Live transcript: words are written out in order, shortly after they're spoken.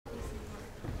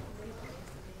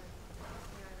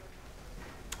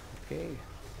Okay.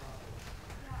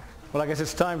 Well, I guess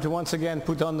it's time to once again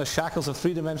put on the shackles of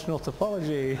three-dimensional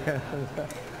topology.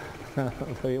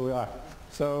 Here we are.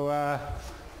 So,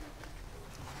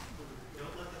 don't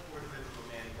let the four-dimensional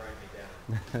man drive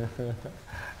me down.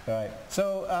 right.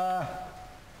 So,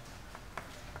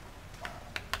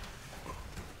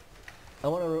 I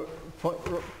want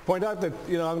to point out that,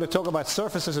 I'm going to talk about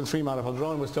surfaces in three manifolds.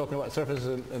 Ron was talking about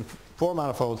surfaces in four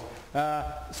manifolds.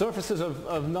 Surfaces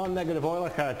of non-negative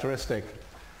Euler characteristic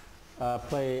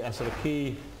play a sort of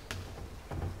key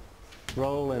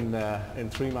role in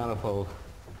three manifold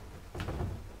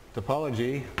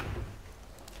topology.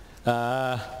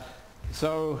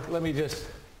 So let me just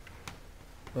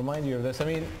remind you of this. I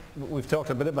mean, we've talked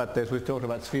a bit about this. We've talked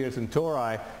about spheres and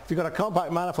tori. If you've got a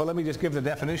compact manifold, let me just give the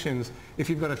definitions. If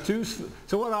you've got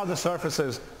so what are the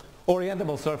surfaces,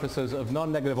 orientable surfaces of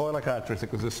non-negative Euler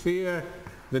characteristic? There's the sphere,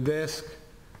 the disk,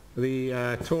 the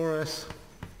torus,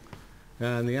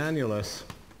 and the annulus.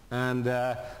 And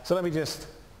so let me just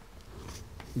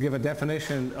give a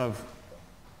definition of,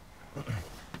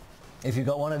 if you've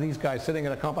got one of these guys sitting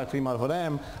in a compact three manifold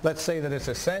M, let's say that it's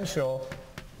essential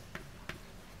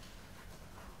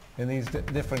in these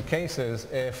different cases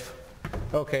if,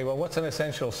 okay, well, what's an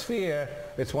essential sphere?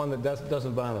 It's one that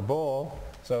doesn't bound a ball.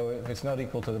 So if it's not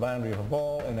equal to the boundary of a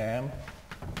ball in M.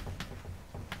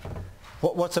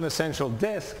 What's an essential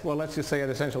disk? Well, let's just say an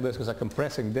essential disk is a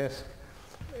compressing disk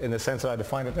in the sense that I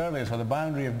defined it earlier. So the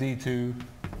boundary of D2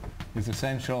 is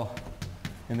essential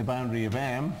in the boundary of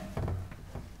M.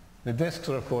 The disks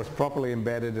are, of course, properly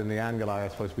embedded, and the annuli are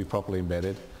supposed to be properly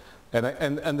embedded.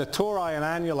 And the tori and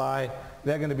annuli,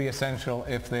 they're going to be essential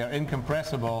if they are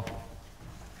incompressible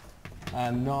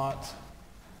and not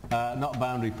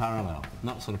boundary parallel,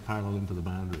 not sort of parallel into the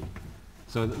boundary.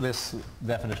 So this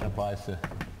definition applies to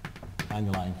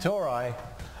annuli and tori.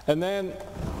 And then,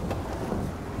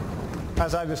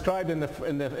 as I described in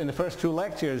the first two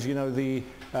lectures, the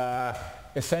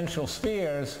essential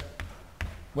spheres,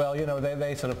 well,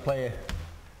 they sort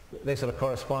of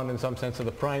correspond in some sense to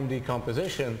the prime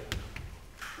decomposition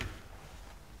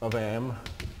of M,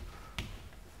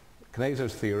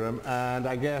 Kneser's theorem. And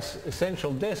I guess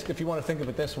essential disk, if you want to think of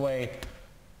it this way,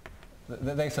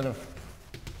 they sort of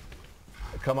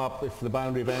come up if the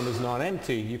boundary of M is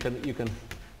non-empty. You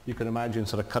can imagine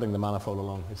sort of cutting the manifold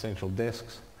along essential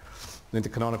disks into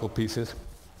canonical pieces.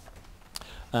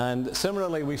 And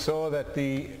similarly, we saw that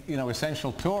the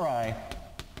essential tori,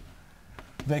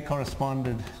 they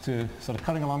corresponded to, sort of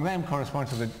cutting along them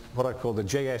corresponds to what I call the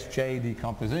JSJ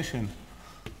decomposition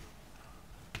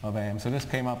of M. So this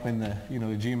came up in the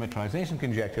geometrization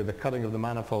conjecture, the cutting of the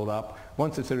manifold up.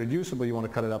 Once it's irreducible, you want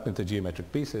to cut it up into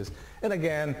geometric pieces. And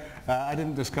again, I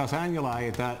didn't discuss annuli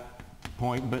at that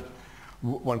point, but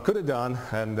one could have done.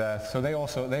 And so they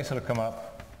sort of come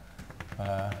up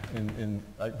in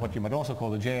what you might also call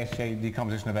the JSJ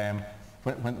decomposition of M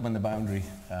when the boundary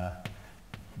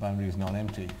is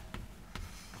non-empty.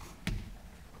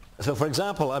 So for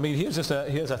example, I mean, here's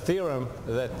a theorem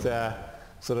that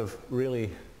sort of really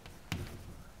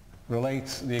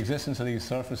relates the existence of these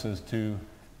surfaces to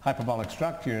hyperbolic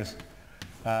structures.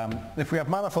 If we have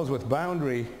manifolds with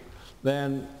boundary,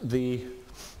 then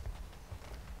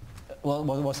so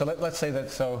let's say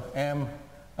that M,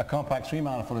 a compact three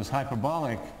manifold, is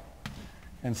hyperbolic,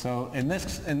 and so in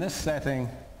this setting,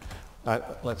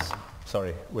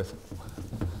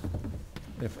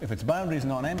 if its boundary is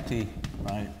non-empty,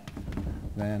 right,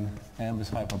 then M is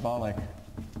hyperbolic.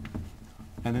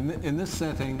 And in this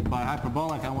setting, by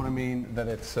hyperbolic, I want to mean that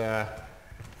it's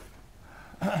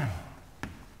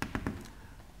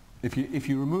if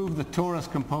you remove the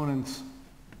torus components,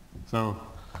 so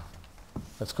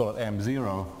let's call it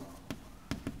M0,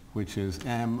 which is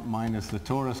M minus the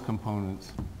torus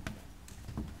components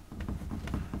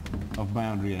of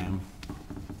boundary M.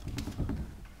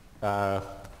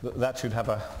 That should have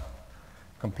a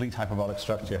complete hyperbolic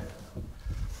structure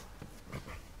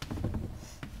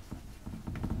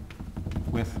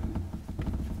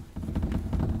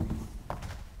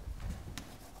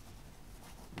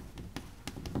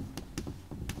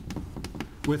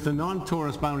with the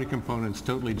non-torus boundary components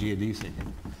totally geodesic.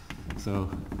 So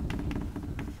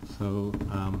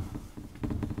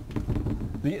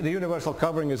the universal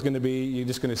covering is going to be, you're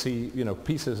just going to see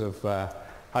pieces of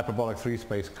hyperbolic three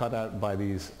space cut out by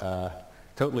these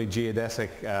totally geodesic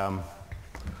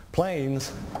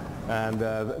planes, and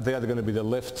they are going to be the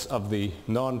lifts of the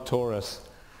non-torus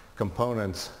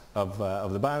components of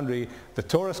the boundary. The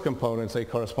torus components, they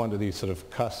correspond to these sort of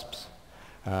cusps,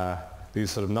 these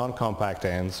sort of non-compact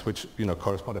ends, which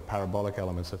correspond to parabolic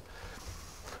elements of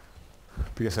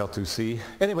BSL2C.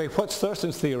 Anyway, what's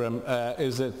Thurston's theorem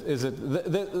is that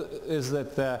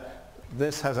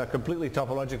this has a completely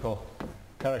topological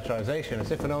characterization. It's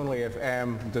if and only if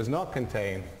M does not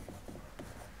contain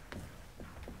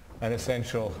an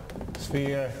essential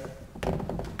sphere,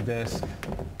 disk,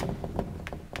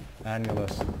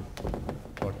 annulus,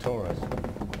 or torus.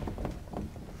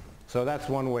 So that's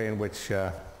one way in which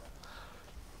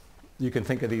you can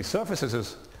think of these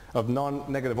surfaces of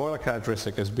non-negative Euler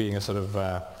characteristic as being a sort of,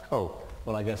 I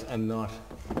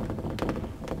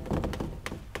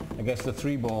guess the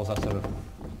three balls are sort of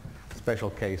special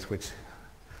case, which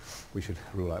we should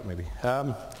rule out maybe.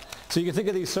 So you can think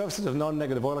of these surfaces of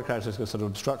non-negative Euler characteristics as sort of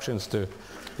obstructions to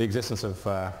the existence of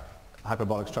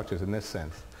hyperbolic structures in this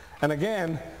sense. And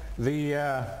again,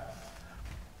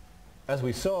 as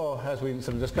we sort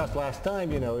of discussed last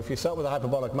time, if you start with a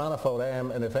hyperbolic manifold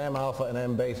M, and if M alpha and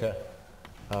M beta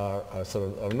are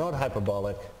not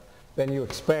hyperbolic, then you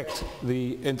expect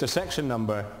the intersection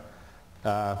number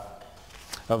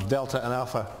of delta and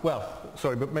alpha. Well,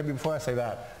 sorry, but maybe before I say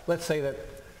that, let's say that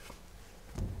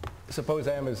suppose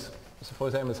M is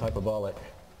hyperbolic.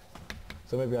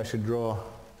 So maybe I should draw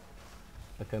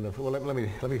a kind of, well, let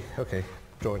me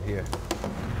draw it here.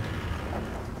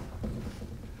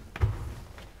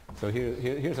 So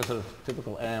here's a sort of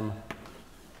typical M.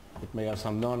 It may have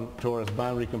some non-torus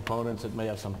boundary components. It may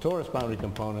have some torus boundary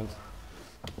components.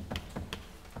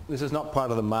 This is not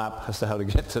part of the map as to how to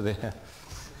get to the thing.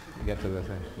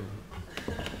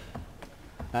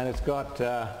 And it's got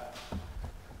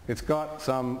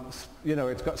some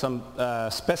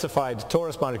specified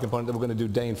torus boundary component that we're going to do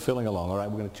Dehn filling along. All right,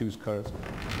 we're going to choose curves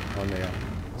on there.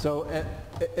 So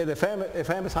if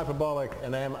M is hyperbolic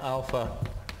and M alpha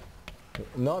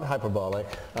not hyperbolic,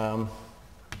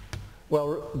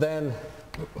 well then,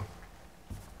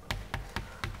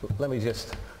 let me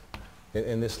just,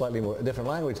 in this slightly more different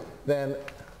language, then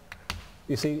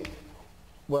you see,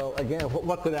 well again,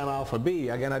 what could M alpha be?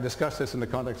 Again, I discussed this in the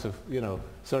context of,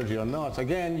 surgery or knots.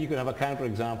 Again, you could have a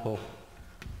counterexample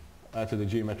to the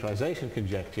geometrization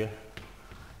conjecture,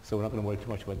 so we're not going to worry too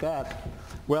much about that.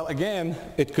 Well, again,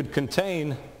 it could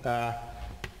contain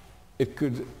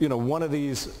one of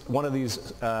these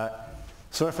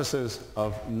surfaces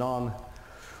of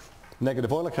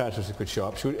non-negative Euler characteristics could show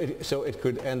up. So it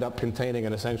could end up containing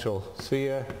an essential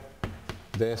sphere,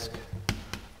 disk,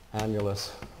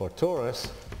 annulus, or torus.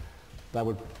 That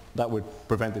would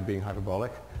prevent it being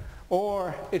hyperbolic.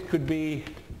 Or it could be,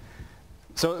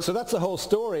 so that's the whole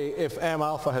story if M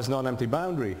alpha has non-empty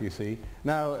boundary, you see.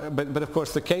 Now, but of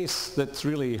course the case that's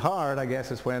really hard, I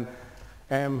guess, is when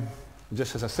M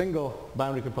just has a single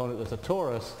boundary component that's a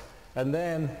torus, and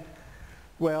then,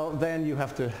 well, then you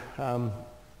have to,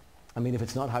 if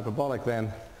it's not hyperbolic, then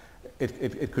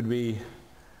it could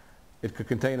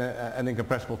contain an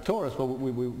incompressible torus. Well,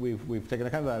 we've taken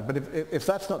account of that. But if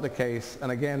that's not the case,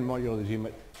 and again, modulo the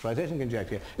geometrization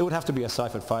conjecture, it would have to be a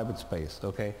Seifert fibered space,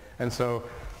 okay? And so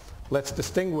let's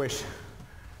distinguish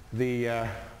it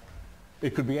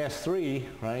could be S3,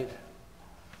 right?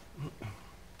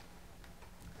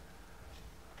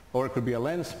 Or it could be a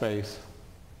lens space,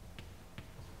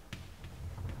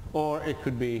 or it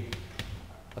could be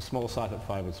a small Seifert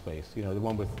fibered space, the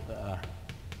one with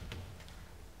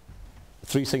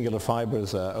three singular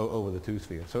fibers over the two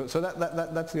spheres. So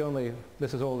that's the only,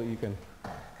 this is all that you can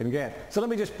get. So let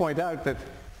me just point out that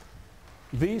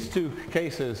these two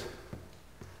cases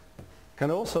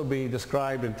can also be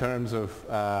described in terms of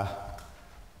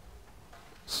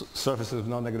surfaces of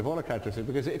non-negative Euler characteristics,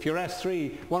 because if you're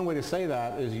S3, one way to say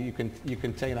that is you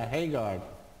contain a Heygard.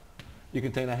 You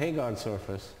contain a Heygard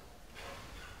surface,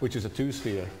 which is a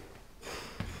two-sphere.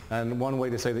 And one way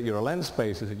to say that you're a lens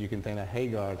space is that you contain a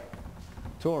Heygard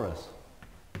torus.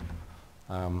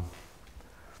 And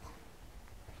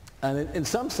in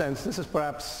some sense, this is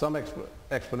perhaps some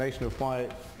explanation of why,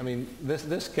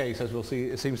 this case, as we'll see,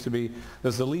 it seems to be,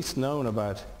 there's the least known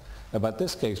about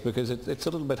this case, because it's a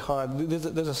little bit hard.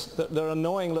 They're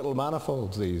annoying little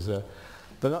manifolds, these. They're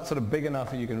not sort of big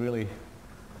enough that you can really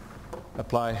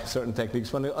apply certain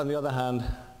techniques. On the other hand,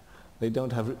 they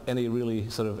don't have any really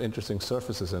sort of interesting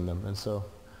surfaces in them, and so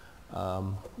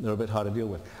they're a bit hard to deal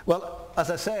with. Well, as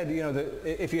I said,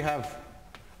 if you have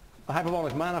a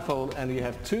hyperbolic manifold and you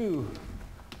have two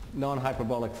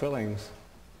non-hyperbolic fillings,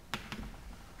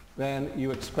 then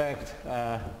you expect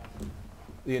the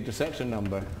intersection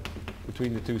number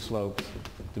between the two slopes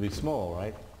to be small,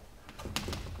 right?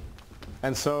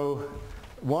 And so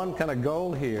one kind of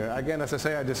goal here, again, as I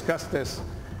say, I discussed this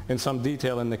in some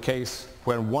detail in the case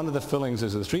where one of the fillings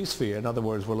is the three-sphere. In other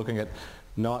words, we're looking at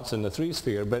knots in the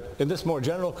three-sphere. But in this more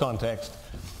general context,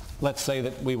 let's say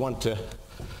that we want to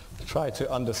try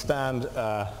to understand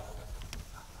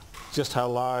just how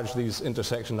large these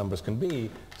intersection numbers can be.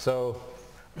 So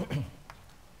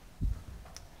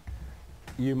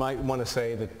you might want to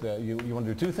say that you want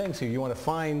to do two things here. You want to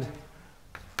find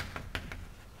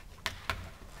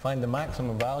the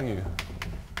maximum value,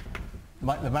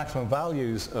 the maximum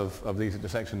values of these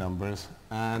intersection numbers,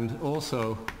 and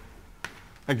also,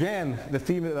 again, the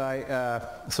theme that I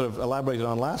sort of elaborated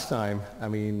on last time. I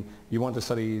mean, you want to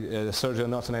study the surgery of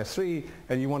knots in S3,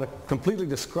 and you want to completely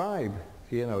describe,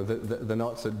 the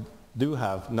knots that do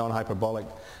have non-hyperbolic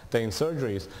Dehn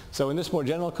surgeries. So in this more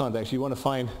general context, you want to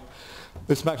find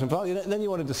this maximum value, and then you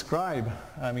want to describe,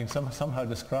 I mean, somehow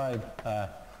describe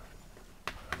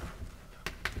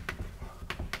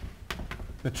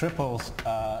the triples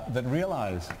that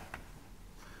realize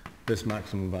this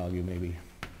maximum value, maybe.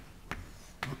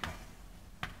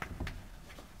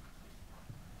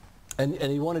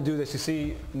 And you want to do this, you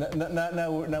see,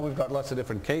 now we've got lots of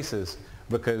different cases,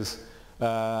 because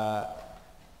the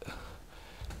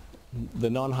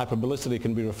non-hyperbolicity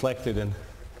can be reflected in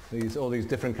all these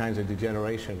different kinds of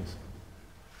degenerations.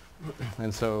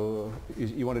 And so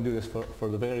you want to do this for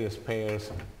the various pairs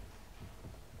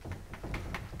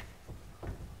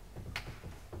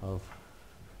of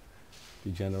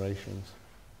degenerations.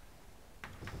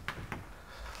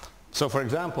 So for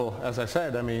example, as I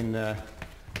said, I mean, a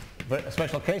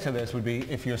special case of this would be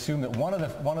if you assume that one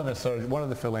of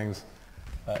the fillings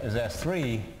is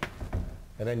S3,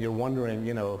 and then you're wondering,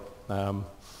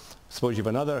 suppose you have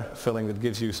another filling that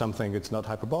gives you something that's not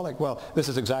hyperbolic. Well, this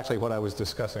is exactly what I was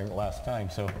discussing last time.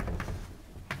 So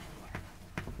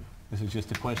this is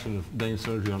just a question of Dehn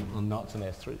surgery on knots in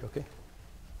S3, okay?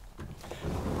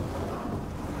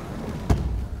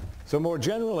 So more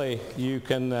generally, you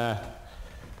can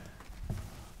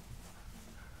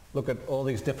look at all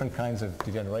these different kinds of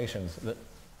degenerations.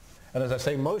 And as I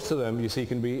say, most of them, you see,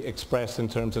 can be expressed in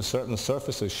terms of certain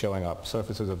surfaces showing up,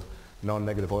 surfaces of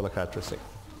non-negative Euler characteristic.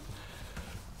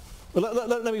 Well,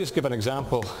 let me just give an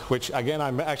example, which again I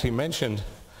actually mentioned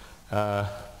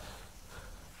last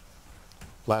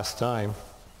time,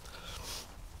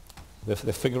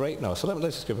 the figure 8 now. So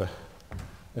let's just this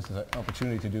is an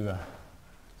opportunity to do a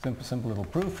simple little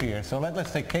proof here. So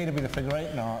let's take K to be the figure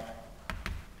 8 knot.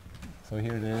 So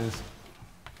here it is.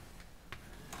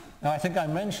 Now I think I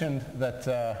mentioned that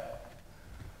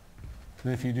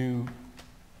if you do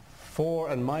 4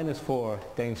 and minus 4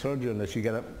 Dehn surgery on this, you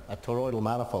get a toroidal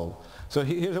manifold. So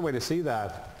here's a way to see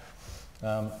that.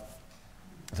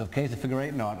 So K is the figure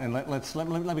 8 knot, and let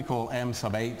me call M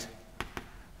sub 8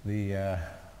 the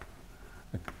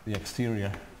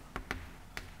exterior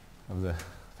of the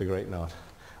figure 8 knot.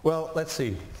 Well, let's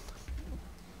see.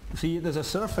 See, there's a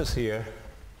surface here,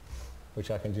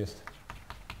 which I can just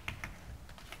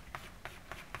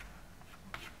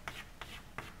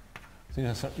see.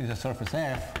 There's a surface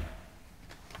F.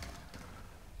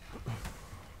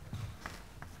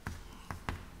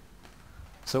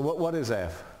 So what is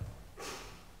F?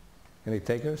 Any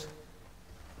takers?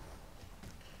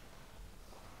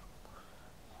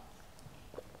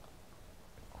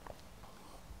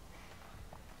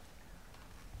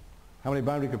 How many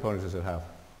boundary components does it have?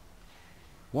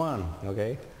 1,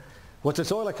 okay. What's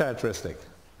its Euler characteristic?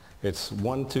 It's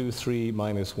 1, 2, 3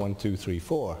 minus 1, 2, 3,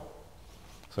 4.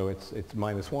 So it's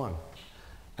minus 1.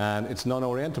 And it's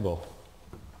non-orientable.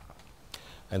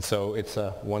 And so it's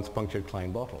a once punctured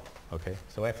Klein bottle. Okay,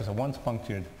 so F is a once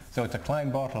punctured, so it's a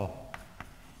Klein bottle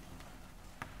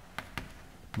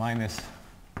minus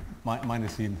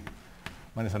an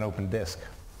open disk.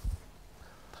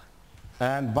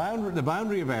 And the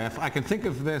boundary of F, I can think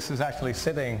of this as actually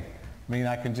sitting, I mean,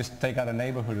 I can just take out a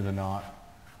neighborhood of the knot,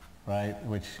 right,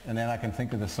 and then I can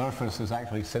think of the surface as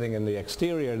actually sitting in the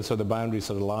exterior, and so the boundary is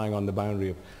sort of lying on the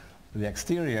boundary of the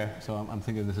exterior, so I'm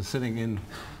thinking this is sitting in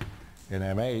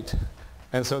M8.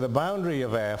 And so the boundary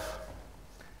of F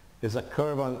is a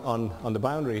curve on the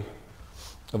boundary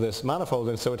of this manifold,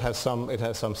 and so it has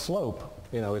some slope.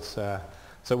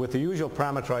 So with the usual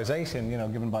parameterization,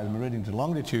 given by the meridian to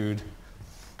longitude,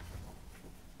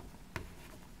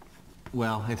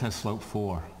 well, it has slope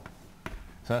 4.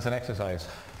 So that's an exercise.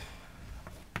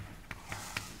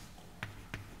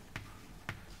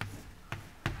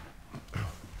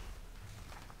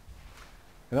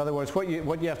 In other words, what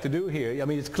you have to do here, I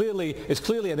mean, it's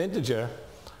clearly an integer,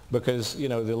 because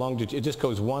the longitude, it just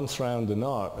goes once around the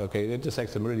knot. Okay, it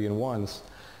intersects the meridian once.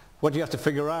 What you have to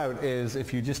figure out is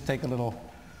if you just take a little,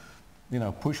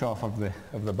 push off of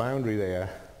the boundary there,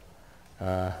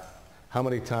 how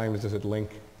many times does it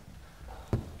link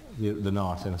the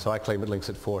knot? And so I claim it links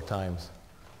it 4 times.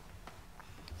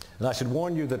 And I should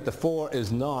warn you that the 4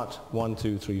 is not 1,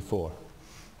 2, 3, 4.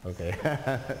 Okay.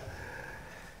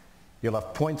 You'll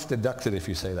have points deducted if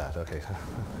you say that. Okay.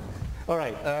 All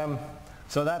right.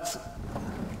 So that's.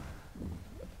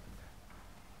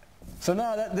 So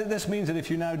now this means that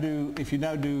if you now do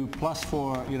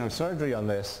 +4 surgery on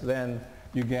this, then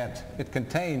you get, it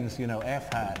contains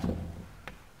f hat,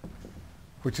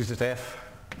 which is just f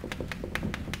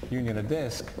union a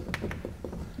disk,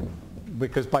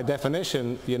 because by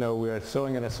definition we're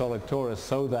throwing in a solid torus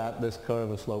so that this curve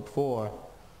of slope 4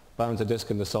 bounds a disk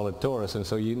in the solid torus, and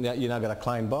so you now get a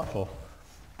Klein bottle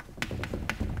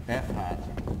f hat.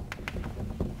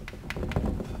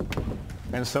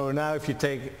 And so now if you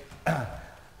take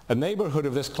a neighborhood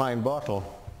of this Klein bottle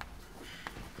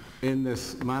in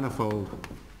this manifold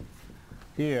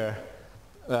here,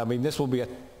 I mean this will be a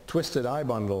twisted I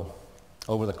bundle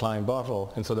over the Klein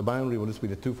bottle, and so the boundary will just be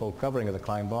the twofold covering of the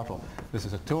Klein bottle. This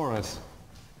is a torus,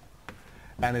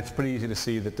 and it's pretty easy to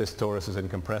see that this torus is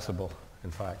incompressible,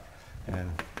 in fact.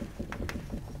 And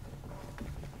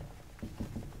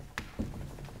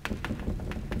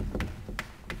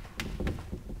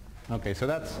okay, so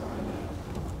that's,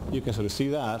 you can sort of see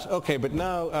that. Okay, but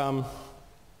now,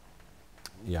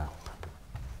 yeah.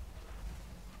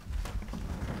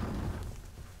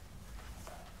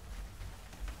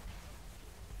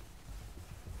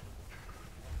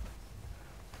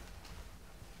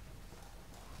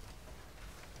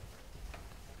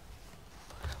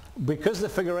 Because the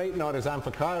figure 8 knot is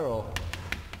amphichiral,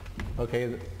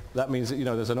 okay, that means that,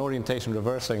 there's an orientation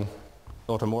reversing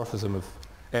automorphism of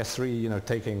S3,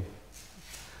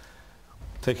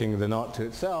 taking the knot to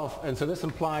itself. And so this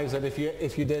implies that if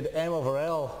you did M over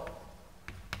L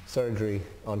surgery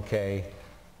on K,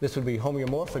 this would be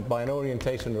homeomorphic by an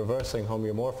orientation reversing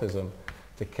homeomorphism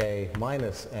to K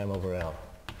minus M over L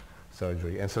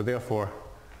surgery. And so therefore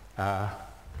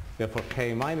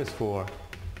K minus 4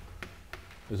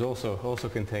 is also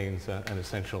contains an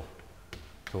essential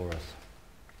torus.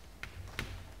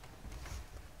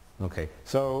 Okay,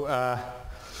 so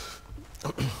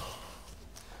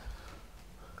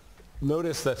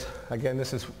notice that, again,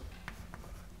 this is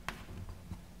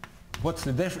what's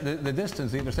the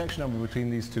distance, the intersection number between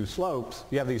these two slopes.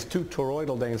 You have these two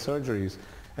toroidal Dehn surgeries,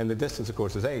 and the distance, of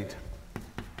course, is 8.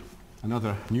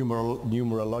 Another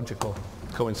numerological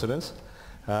coincidence,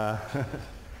 the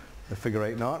figure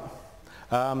 8 knot.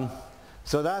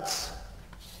 So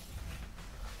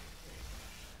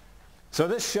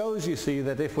this shows, you see,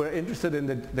 that if we're interested in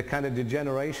the kind of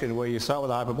degeneration where you start with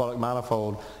a hyperbolic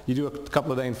manifold, you do a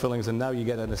couple of Dehn fillings, and now you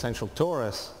get an essential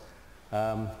torus.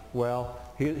 Well,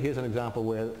 here's an example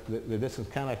where the distance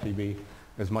can actually be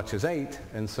as much as 8,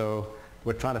 and so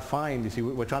we're trying to find, you see,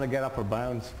 we're trying to get upper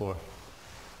bounds for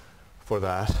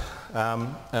that.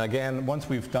 And again, once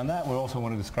we've done that, we also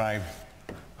want to describe,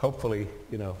 hopefully,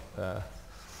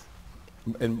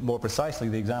 and more precisely,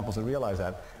 the examples that realize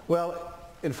that. Well,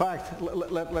 in fact,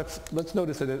 let's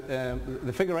notice that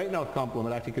the figure 8 knot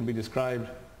complement actually can be described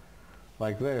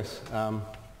like this.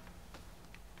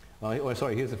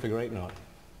 Sorry, here's the figure 8 knot.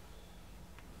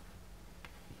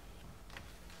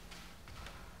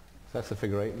 That's the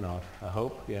figure 8 knot, I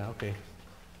hope. Yeah, okay.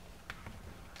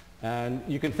 And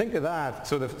you can think of that,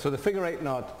 so the figure 8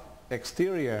 knot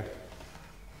exterior,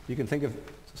 you can think of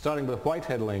starting with a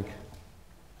Whitehead link.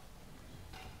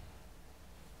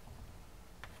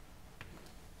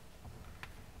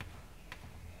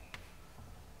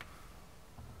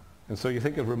 And so you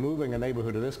think of removing a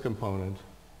neighborhood of this component.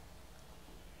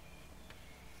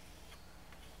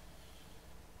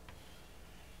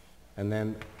 And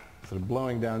then sort of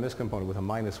blowing down this component with a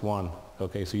 -1.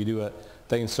 Okay, so you do a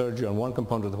Dehn surgery on one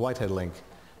component of the Whitehead link,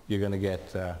 you're going to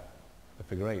get a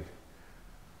figure 8.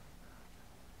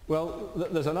 Well,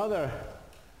 there's another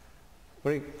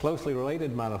very closely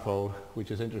related manifold, which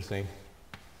is interesting,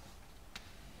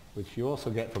 which you also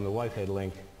get from the Whitehead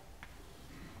link.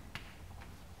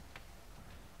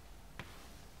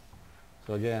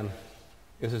 So again,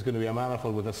 this is going to be a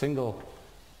manifold with a single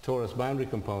torus boundary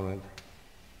component.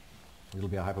 It'll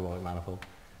be a hyperbolic manifold.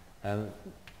 And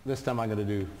this time I'm going to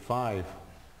do 5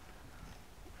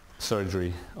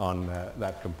 surgery on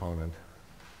that component.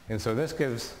 And so this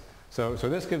gives,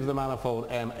 this gives the manifold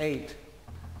M8,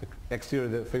 the exterior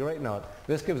of the figure 8 knot.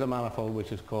 This gives a manifold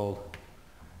which is called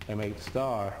M8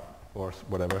 star, or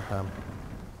whatever.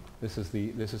 This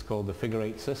is called the figure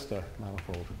 8 sister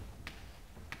manifold.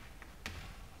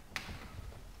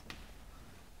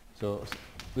 So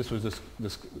this was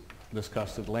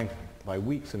discussed at length by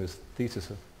Weeks in his thesis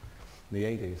in the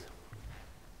 80s.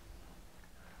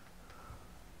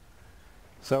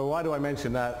 So why do I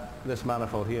mention this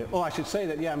manifold here? Oh, I should say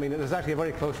that, yeah, I mean, there's actually a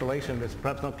very close relation. It's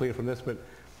perhaps not clear from this, but,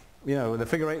 you know, the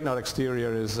figure 8 knot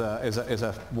exterior is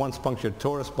a once punctured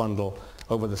torus bundle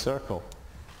over the circle,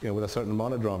 you know, with a certain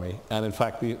monodromy. And in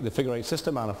fact, the figure 8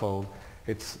 system manifold,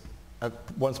 it's a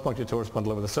once punctured torus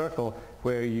bundle over the circle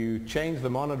where you change the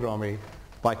monodromy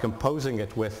by composing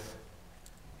it with,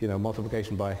 you know,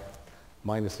 multiplication by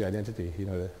minus the identity, you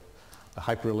know, the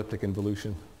hyperelliptic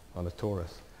involution on a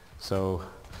torus. So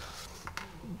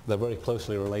they're very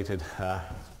closely related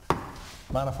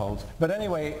manifolds. But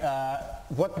anyway,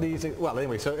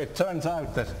 so it turns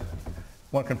out that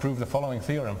one can prove the following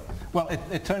theorem. Well,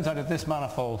 it turns out that this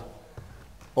manifold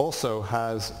also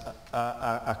has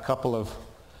a couple of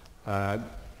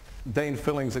Dehn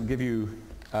fillings that give you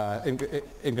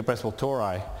incompressible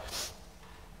tori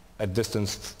at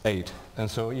distance 8. And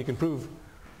so you can prove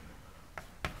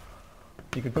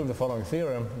the following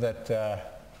theorem that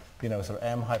you know, sort of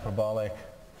M hyperbolic,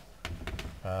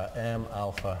 M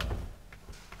alpha,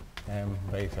 M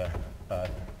beta,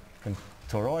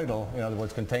 toroidal, in other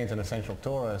words, contains an essential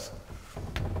torus,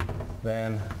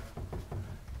 then,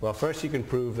 well, first you can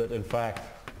prove that in fact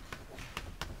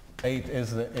 8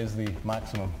 is the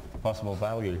maximum possible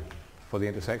value for the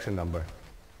intersection number.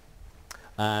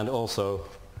 And also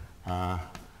that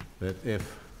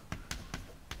if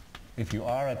you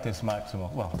are at this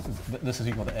maximal, well, this is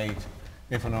equal to 8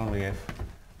 if and only if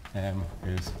M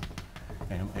is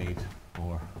M8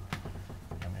 or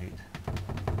M8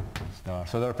 star.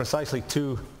 So there are precisely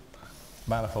 2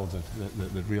 manifolds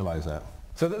that realize that.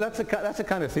 So that's a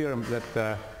kind of theorem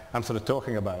that I'm sort of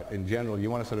talking about in general. You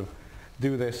want to sort of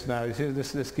do this now. You see,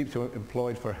 this keeps you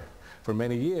employed for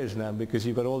many years now because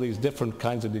you've got all these different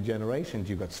kinds of degenerations.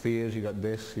 You've got spheres, you've got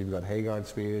disks, you've got Heegard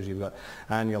spheres, you've got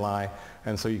annuli,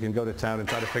 and so you can go to town and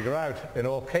try to figure out in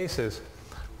all cases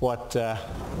what's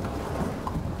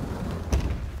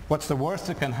the worst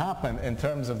that can happen in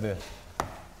terms of the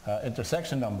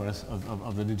intersection numbers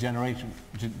of the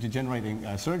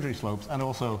degenerating surgery slopes, and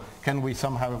also can we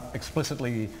somehow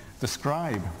explicitly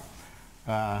describe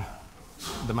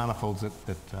the manifolds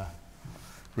that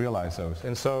realize those.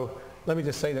 And so let me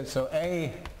just say that, so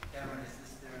A,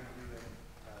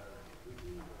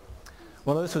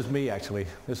 well, this was me actually.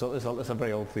 This is a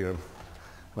very old theorem.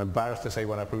 I'm embarrassed to say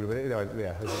when I proved it, but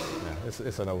yeah,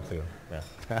 it's an old theorem. Yeah.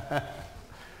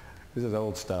 This is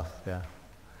old stuff. Yeah.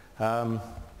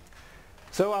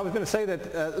 So I was going to say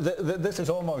that this is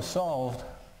almost solved.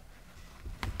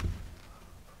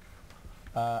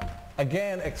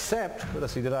 Again, except,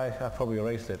 let's see, I probably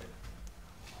erased it.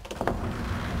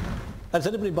 Does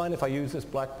anybody mind if I use this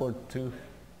blackboard too?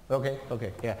 Okay,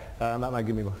 yeah, that might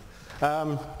give me more.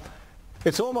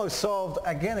 It's almost solved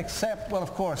again, except, well,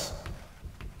 of course,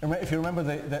 if you remember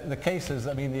the cases,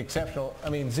 I mean, the exceptional,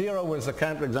 I mean, 0 was a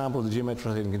counterexample of the geometric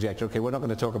rotating conjecture. Okay, we're not going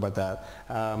to talk about that.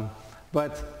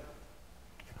 But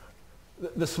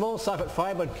the small socket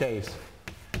fiber case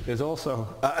is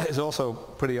also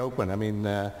pretty open. I mean,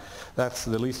 that's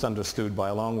the least understood by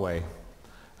a long way.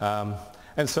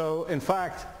 And so, in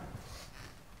fact,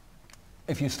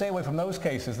 if you stay away from those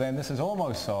cases, then this is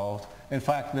almost solved. In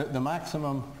fact, the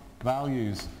maximum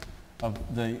values of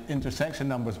the intersection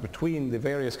numbers between the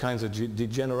various kinds of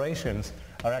degenerations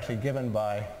are actually given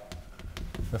by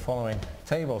the following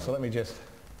table. So let me just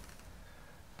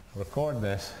record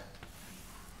this.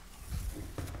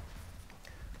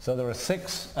 So there are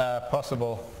 6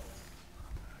 possible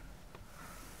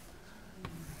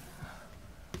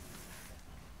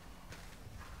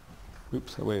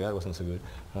oops, wait, that wasn't so good.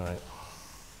 All right.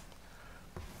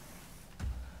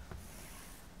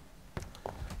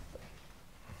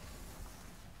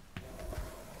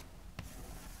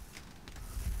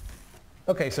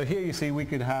 Okay, so here you see we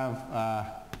could have,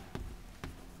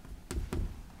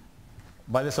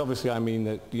 by this obviously I mean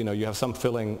that, you know, you have some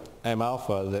filling M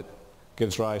alpha that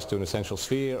gives rise to an essential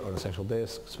sphere or an essential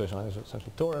disk,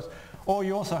 essential torus. Or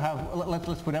you also have,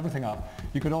 let's put everything up.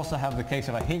 You could also have the case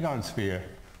of a Heegard sphere.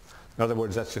 In other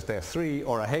words, that's just S3,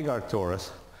 or a Heegard torus,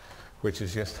 which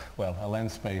is just, well, a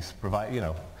lens space provide, you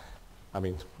know, I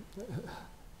mean,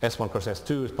 S1 cross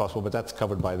S2 is possible, but that's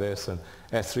covered by this, and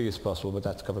S3 is possible, but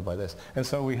that's covered by this. And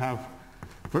so we have,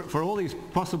 for all these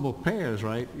possible pairs,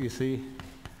 right, you see,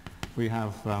 we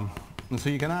have, and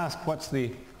so you can ask, what's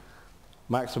the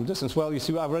maximum distance? Well, you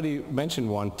see, I've already mentioned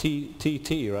one,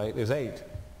 TT, right, is 8.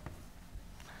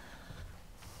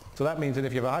 So that means that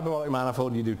if you have a hyperbolic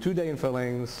manifold, you do 2 Dehn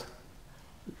fillings,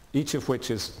 each of which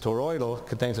is toroidal,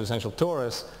 contains an essential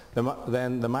torus,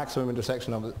 then the maximum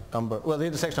intersection number, well, the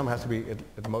intersection number has to be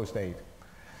at most 8.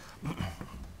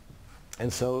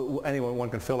 And so anyone, one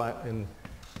can fill out in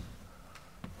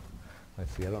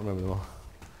Let's see, I don't remember them all.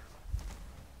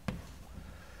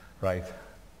 Right.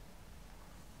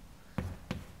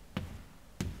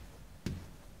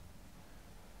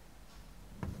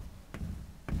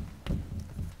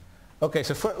 Okay,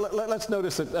 so let's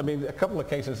notice that, I mean, a couple of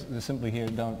cases simply here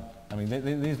don't, I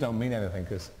mean, these don't mean anything,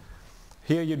 because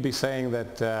here you'd be saying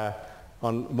that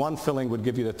on one filling would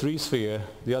give you the three-sphere,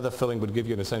 the other filling would give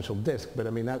you an essential disk, but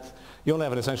I mean, that's, you only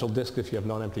have an essential disk if you have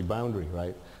non-empty boundary,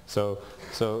 right? So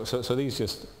these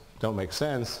just don't make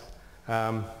sense.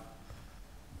 Sorry,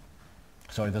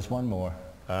 there's one more.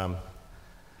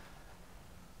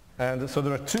 And so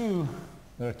there are two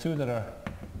that are,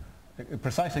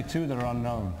 precisely two that are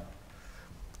unknown.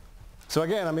 So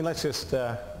again, I mean, let's just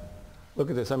look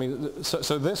at this. I mean,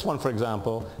 so this one, for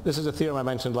example, this is a theorem I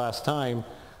mentioned last time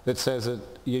that says that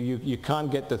you can't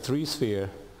get the three-sphere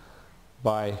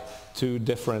by two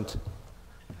different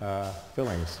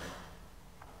fillings,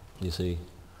 you see.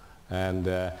 And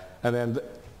then,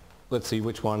 let's see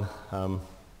which one.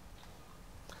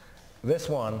 This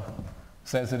one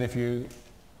says that if you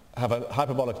have a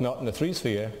hyperbolic knot in the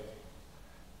three-sphere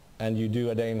and you do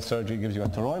a Dehn surgery, it gives you a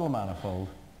toroidal manifold,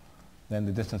 then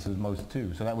the distance is most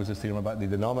 2. So that was the theorem about the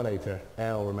denominator,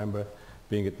 L, remember,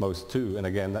 being at most 2. And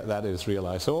again, that is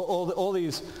realized. So all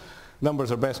these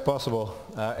numbers are best possible.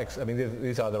 I mean,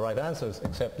 these are the right answers,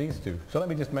 except these two. So let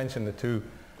me just mention the two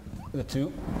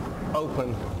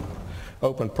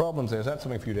open problems there. That's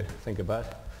something for you to think about.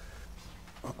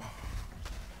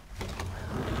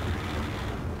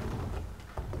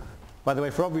 By the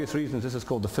way, for obvious reasons, this is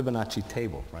called the Fibonacci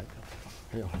table, right?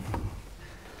 Yeah.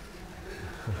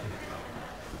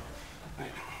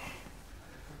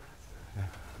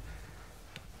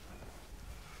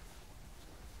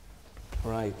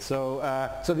 Right. So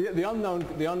the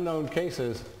unknown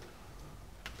cases.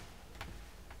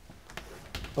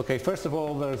 Okay. First of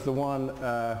all, there's the one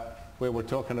where we're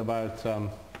talking about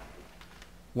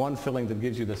one filling that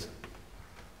gives you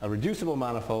a reducible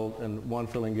manifold, and one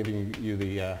filling giving you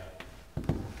the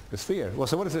sphere. Well,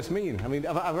 so what does this mean? I mean,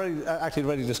 I've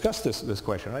already discussed this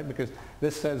question, right? Because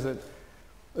this says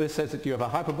that you have a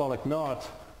hyperbolic knot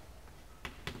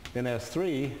in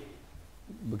S3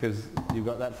 because you've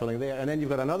got that filling there, and then you've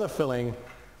got another filling.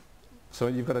 So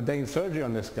you've got a Dehn surgery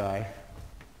on this guy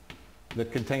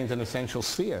that contains an essential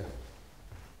sphere.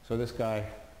 So this guy,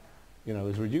 you know,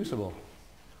 is reducible.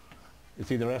 It's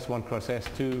either S1 cross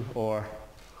S2 or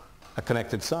a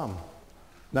connected sum.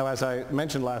 Now, as I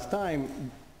mentioned last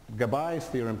time, Gabai's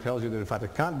theorem tells you that in fact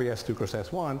it can't be S2 cross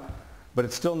S1, but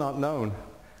it's still not known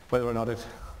whether or not it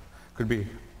could be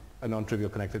a non-trivial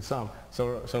connected sum.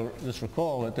 So just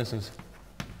recall that this is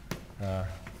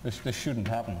this shouldn't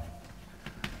happen.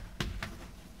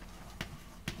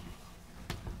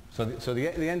 So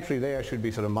the entry there should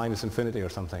be sort of minus infinity or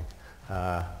something,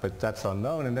 but that's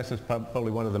unknown, and this is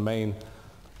probably one of the main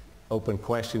open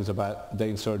questions about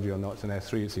Dehn surgery on knots in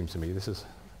S3, it seems to me. This is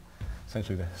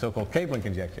essentially the so-called cabling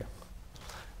conjecture.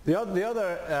 The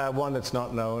other one that's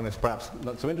not known is perhaps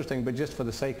not so interesting, but just for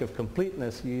the sake of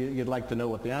completeness, you'd like to know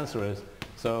what the answer is.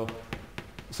 So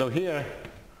here,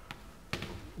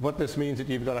 what this means is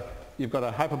that you've got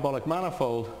a hyperbolic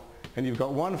manifold, and you've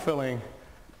got one filling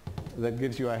that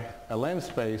gives you a lens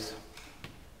space,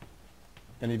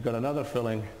 and you've got another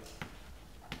filling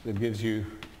that gives you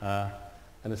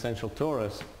an essential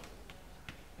torus,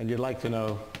 and you'd like to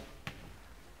know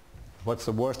what's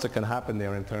the worst that can happen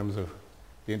there in terms of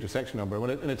the intersection number.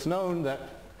 And it's known that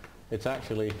it's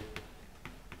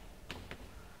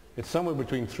somewhere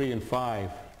between 3 and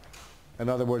 5. In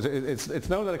other words, it's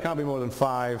known that it can't be more than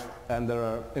 5, and there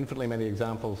are infinitely many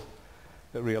examples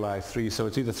that realize 3, so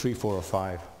it's either 3, 4, or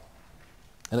 5.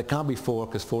 And it can't be 4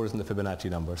 because 4 isn't the Fibonacci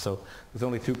number, so there's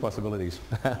only 2 possibilities,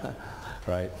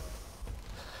 right?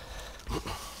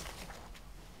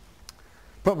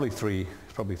 Probably 3.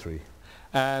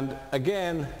 And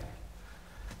again,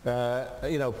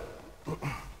 you know,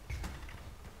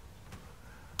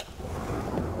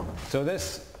 so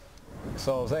this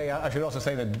solves A. I should also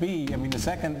say that B, I mean, the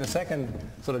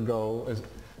second sort of goal is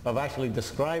of actually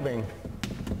describing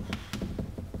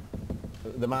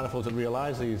the manifolds that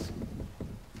realize these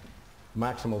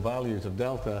maximal values of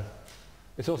delta.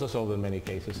 It's also solved in many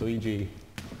cases. So e.g.,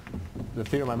 the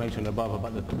theorem I mentioned above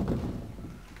about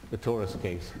the torus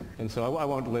case. And so I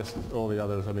won't list all the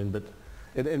others, I mean, but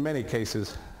in many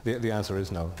cases, the answer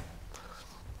is no.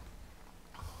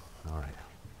 All right.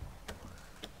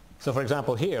 So for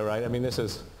example here, right, I mean, this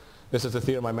is the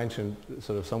theorem I mentioned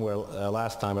sort of somewhere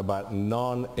last time about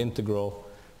non-integral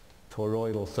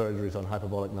toroidal surgeries on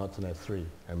hyperbolic knots in S3.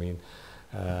 I mean,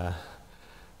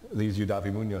 these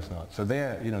Udavi-Munoz knots. So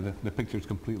there, you know, the picture is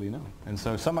completely known. And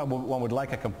so somehow one would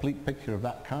like a complete picture of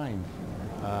that kind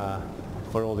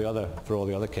for all the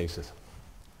other cases.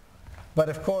 But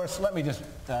of course, let me just,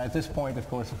 at this point, of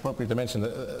course, appropriate to mention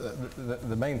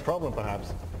the main problem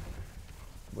perhaps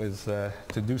was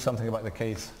to do something about the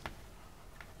case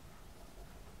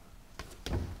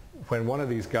when one of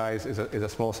these guys is a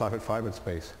small Seifert fibered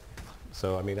space.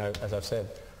 So I mean, as I've said,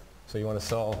 so you want to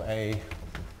solve A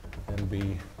and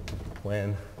B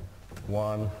when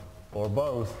one or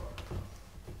both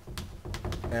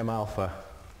M alpha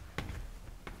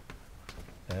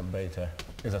and beta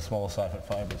is a small Seifert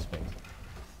fibered space.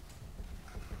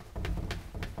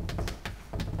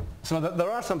 So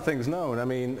there are some things known. I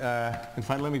mean, in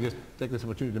fact, let me just take this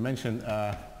opportunity to mention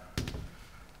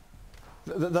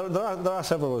there are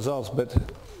several results, but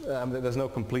there's no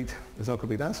complete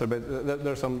answer. But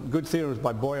there are some good theorems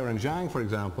by Boyer and Zhang, for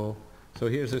example. So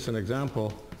here's an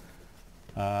example.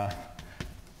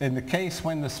 In the case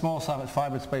when the small Seifert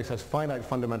fibered space has finite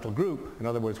fundamental group, in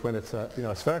other words, when it's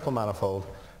a spherical manifold,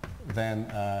 then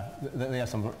they have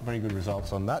some very good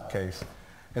results on that case.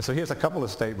 And so here's a couple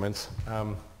of statements.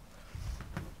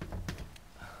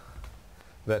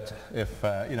 That if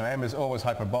M is always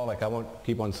hyperbolic, I won't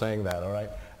keep on saying that, all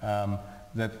right?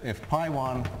 That if pi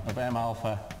 1 of M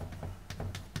alpha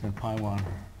and pi 1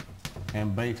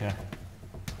 M beta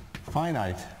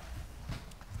finite,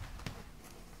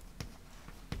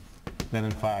 then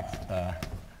in fact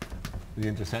the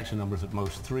intersection number is at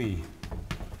most 3.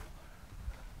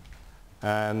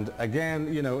 And again,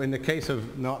 in the case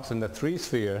of knots in the 3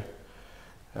 sphere,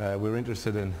 we're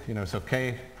interested in, so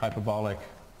K hyperbolic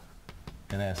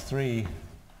in S3,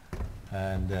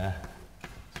 and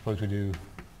suppose we do,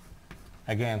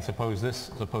 again, suppose this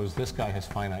guy has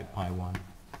finite pi 1.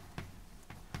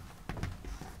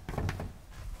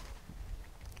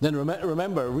 Then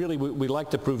remember, really we like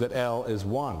to prove that L is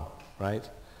 1, right?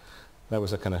 That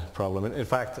was a kind of problem. In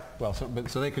fact, well, so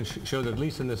they can show that at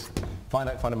least in this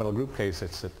finite fundamental group case,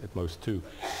 it's at most 2.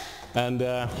 And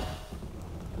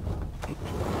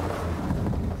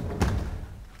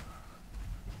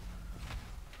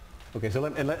okay, so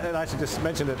and I should just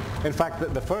mention that, in fact,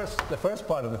 the first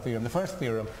part of the theorem, the first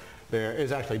theorem there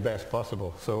is actually best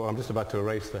possible. So I'm just about to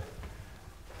erase the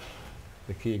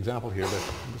key example here,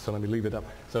 so let me leave it up.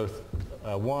 So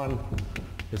 1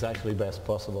 is actually best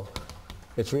possible.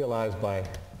 It's realized by,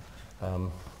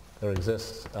 there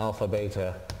exists alpha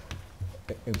beta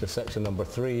intersection number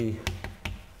 3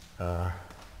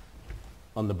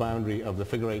 on the boundary of the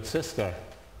figure 8 sister.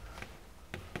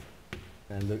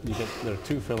 And there are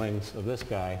 2 fillings of this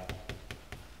guy,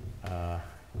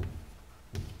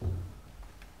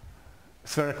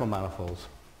 spherical manifolds.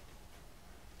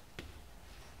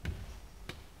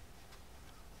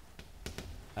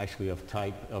 Actually of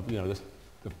type of,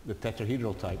 the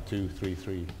tetrahedral type 2, 3,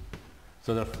 3.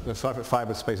 So the Seifert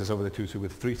fiber spaces over the 2, so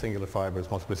with 3 singular fibers,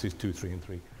 multiplicities 2, 3, and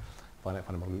 3, finite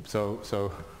fundamental group.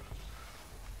 So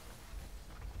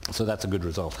that's a good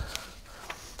result.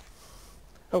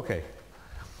 Okay.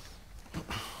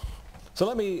 So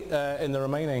let me, in the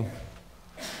remaining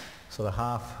sort of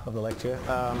half of the lecture,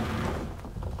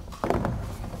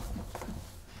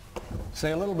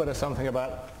 say a little bit of something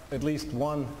about at least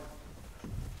one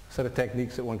set of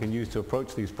techniques that one can use to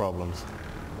approach these problems.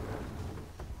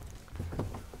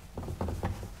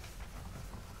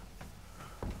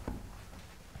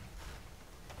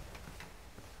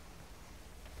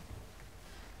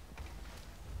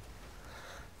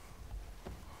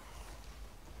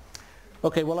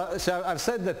 Okay, well, so I've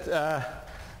said that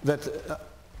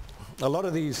a lot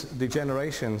of these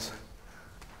degenerations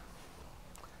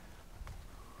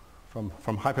from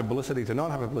hyperbolicity to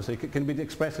non-hyperbolicity can be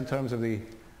expressed in terms of the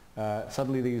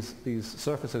suddenly these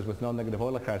surfaces with non-negative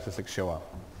Euler characteristics show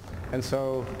up. And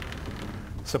so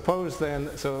suppose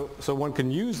then, so one can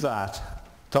use that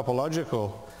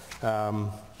topological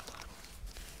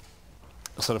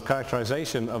sort of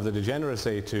characterization of the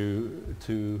degeneracy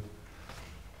to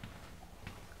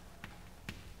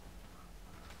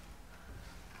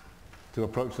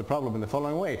approach the problem in the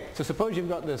following way. So suppose you've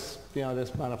got this,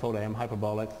 this manifold M,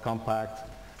 hyperbolic, compact,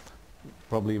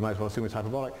 probably you might as well assume it's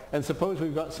hyperbolic, and suppose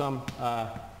we've got some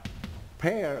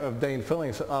pair of Dehn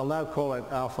fillings, so I'll now call it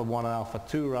alpha 1 and alpha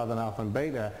 2 rather than alpha and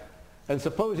beta, and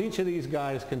suppose each of these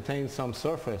guys contains some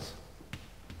surface,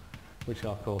 which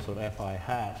I'll call sort of Fi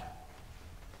hat.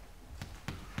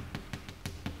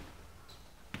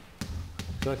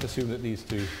 So let's assume that these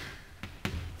 2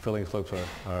 filling slopes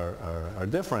are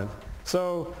different.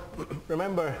 So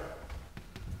remember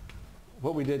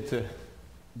what we did to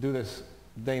do this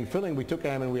Dehn filling. We took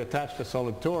M and we attached a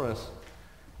solid torus,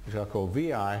 which I'll call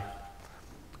VI.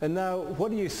 And now,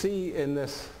 what do you see in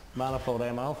this manifold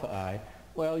M alpha I?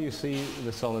 Well, you see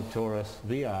the solid torus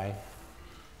VI,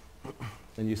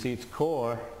 and you see its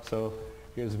core, so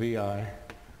here's VI.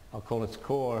 I'll call its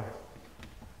core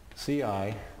CI.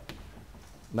 And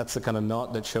that's the kind of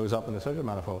knot that shows up in the circular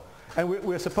manifold. And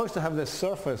we're supposed to have this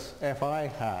surface Fi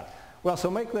hat. Well, so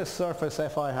make this surface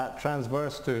Fi hat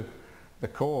transverse to the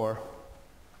core,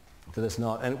 to this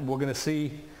knot. And we're going to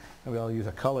see, maybe I'll use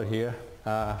a color here.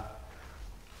 Oh,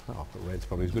 but red's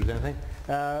probably as good as anything.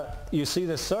 You see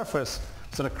this surface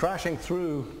sort of crashing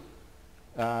through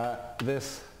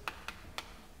this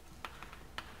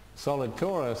solid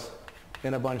torus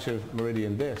in a bunch of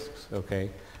meridian disks, okay?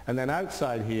 And then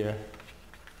outside here,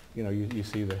 you know, you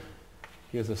see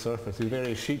here's the surface, these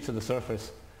various sheets of the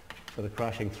surface sort of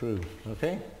crashing through,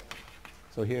 okay?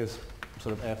 So here's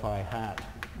sort of Fi hat.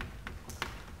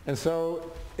 And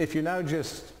so if you now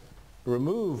just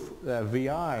remove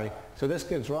Vi, so this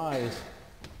gives rise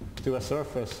to a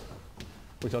surface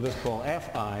which I'll just call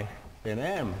Fi in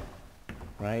M,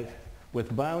 right?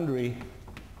 With boundary,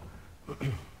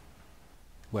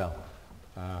 well,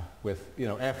 with, you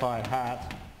know, Fi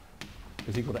hat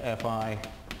is equal to Fi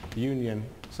union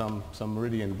some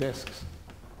meridian disks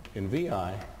in Vi,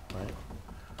 right?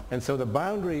 And so the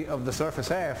boundary of the surface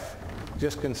F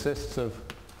just consists of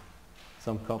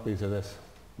some copies of this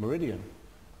meridian.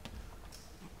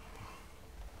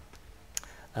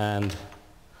 And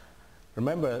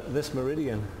remember, this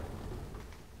meridian,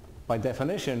 by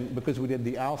definition, because we did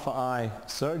the alpha I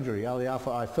surgery, the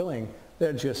alpha I filling,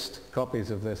 they're just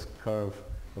copies of this curve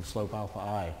of slope alpha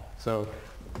I. So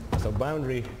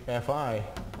boundary Fi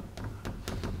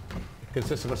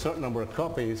consists of a certain number of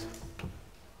copies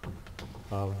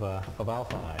of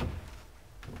alpha I.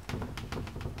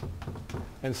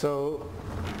 And so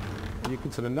you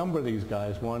can sort of number these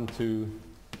guys, 1, 2,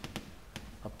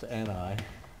 up to Ni.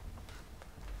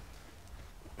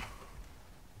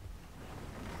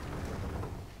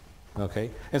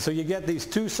 Okay, and so you get these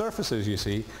two surfaces, you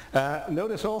see.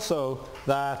 Notice also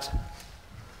that,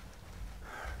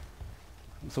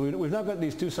 so we've now got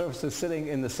these two surfaces sitting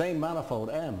in the same manifold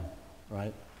M,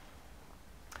 right?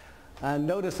 And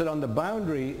notice that on the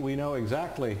boundary, we know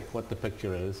exactly what the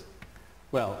picture is.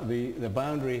 Well, the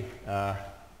boundary,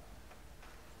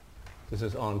 this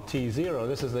is on T0.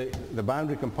 This is the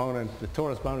boundary component, the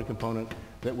torus boundary component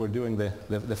that we're doing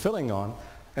the filling on.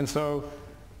 And so,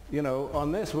 you know,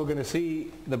 on this we're going to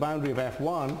see the boundary of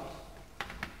F1.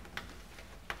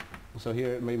 So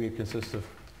here maybe it consists of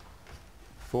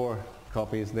 4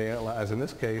 copies there, as in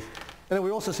this case. And then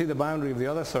we also see the boundary of the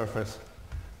other surface.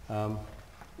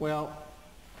 Well,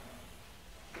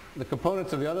 the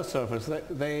components of the other surface,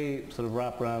 they sort of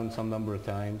wrap around some number of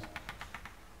times.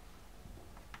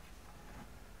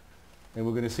 And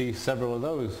we're going to see several of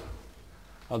those.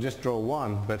 I'll just draw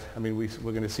one, but I mean, we're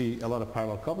going to see a lot of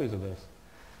parallel copies of this.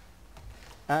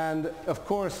 And of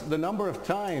course, the number of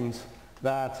times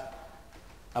that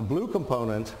a blue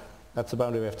component, that's the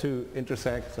boundary of F2,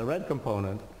 intersects a red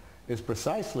component is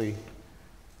precisely,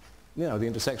 you know, the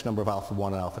intersection number of alpha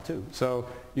 1 and alpha 2. So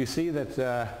you see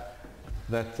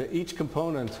that each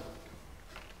component,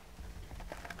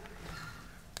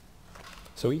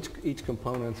 so each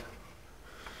component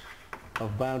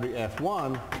of boundary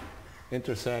F1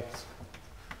 intersects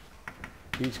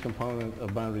each component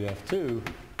of boundary F2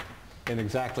 in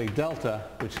exactly delta,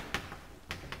 which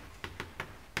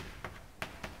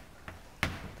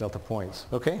delta points,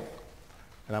 okay?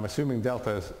 And I'm assuming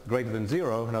delta is greater than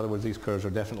 0. In other words, these curves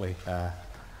are definitely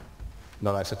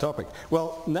not isotopic.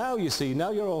 Well, now you see,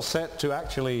 now you're all set to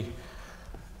actually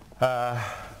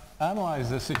analyze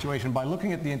this situation by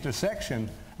looking at the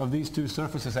intersection of these two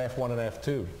surfaces F1 and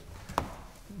F2.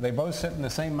 They both sit in the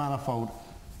same manifold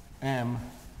M,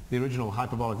 the original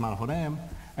hyperbolic manifold M,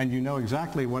 and you know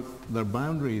exactly what their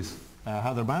boundaries,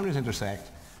 how their boundaries intersect,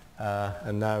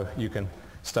 and now you can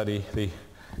study the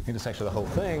intersection of the whole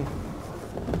thing.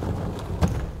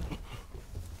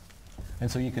 And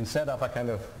so you can set up a kind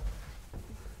of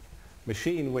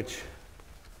machine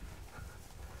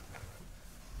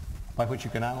by which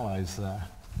you can analyze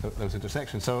those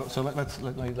intersections. So let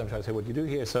me try to say what you do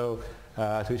here. So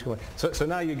so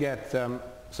now you get so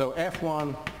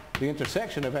F1, the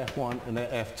intersection of F1 and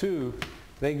F2,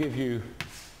 they give you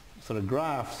sort of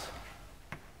graphs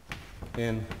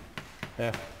in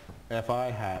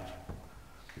Fi hat.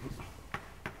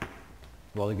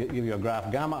 Well, they give you a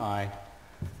graph gamma I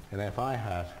in Fi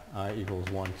hat, I equals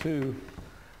 1, 2,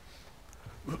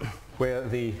 where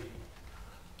the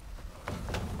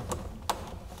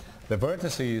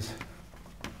vertices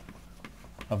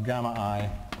of gamma I,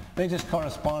 they just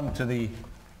correspond to the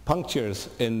punctures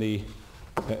in the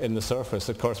surface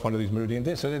that correspond to these meridian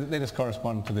discs. So they just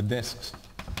correspond to the discs,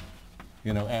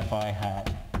 you know, Fi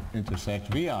hat intersect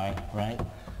Vi, right?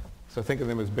 So think of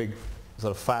them as big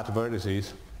sort of fat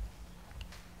vertices.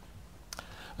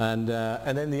 And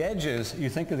then the edges, you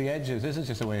think of the edges, this is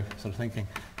just a way of sort of thinking.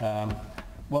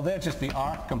 Well, they're just the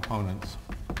arc components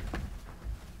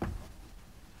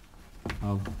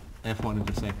of F1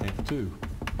 intersect F2.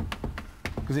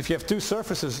 Because if you have two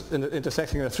surfaces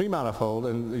intersecting in a three-manifold,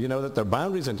 and you know that their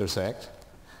boundaries intersect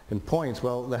in points,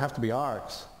 well, there have to be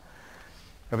arcs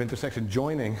of intersection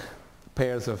joining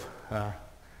pairs of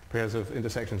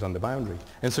intersections on the boundary.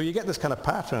 And so you get this kind of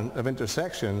pattern of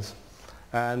intersections.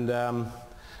 And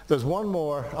there's one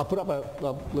more, I'll put up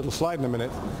a little slide in a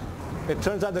minute. It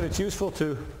turns out that it's useful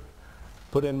to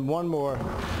put in one more,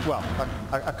 well,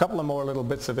 a couple of more little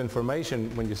bits of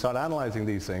information when you start analyzing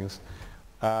these things.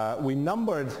 We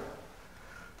numbered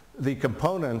the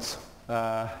components,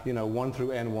 you know, 1 through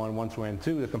N1, 1 through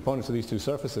N2, the components of these two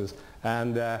surfaces.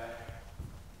 And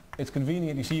it's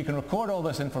convenient. You see, you can record all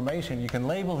this information. You can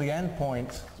label the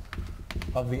endpoints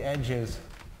of the edges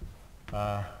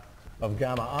of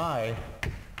gamma I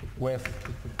with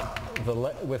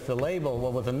the label,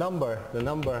 well, with the number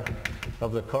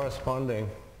of the corresponding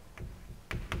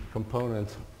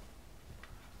component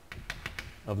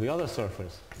of the other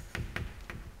surface,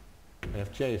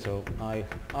 Fj. So I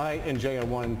and j are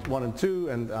 1 and 2,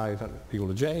 and I equal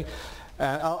to j.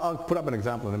 I'll put up an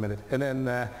example in a minute. And then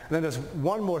there's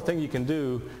one more thing you can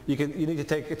do. You need to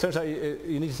take, it turns out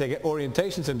you need to take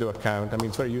orientations into account. I mean,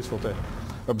 it's very useful to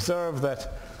observe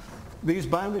that these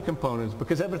boundary components,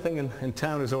 because everything in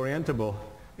town is orientable,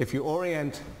 if you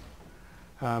orient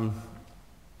the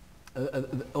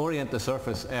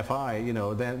surface Fi, you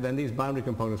know, then these boundary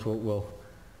components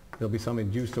there'll be some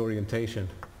induced orientation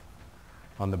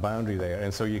on the boundary there.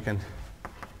 And so you can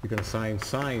assign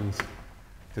signs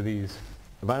to these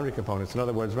boundary components. In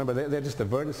other words, remember, they're just the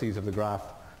vertices of the graph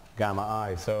gamma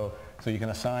I. So you can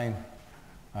assign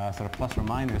sort of plus or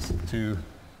minus to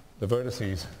the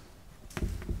vertices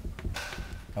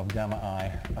of gamma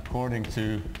I according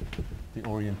to the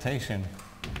orientation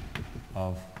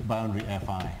of the boundary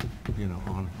Fi, you know,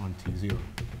 on T0.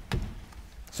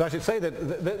 So I should say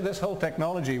that this whole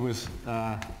technology was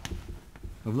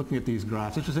of looking at these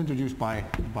graphs. This was introduced by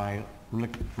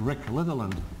Rick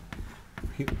Litherland.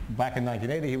 Back in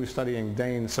 1980, he was studying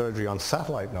Dehn surgery on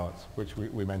satellite nodes, which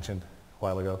we mentioned a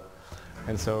while ago.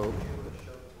 And so,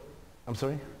 I'm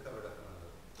sorry?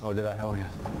 Oh, did I? Oh,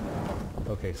 yes.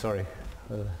 Okay, sorry.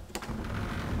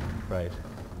 Right.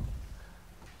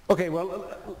 Okay, well,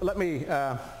 let me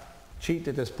cheat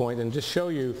at this point and just show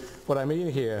you what I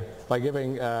mean here by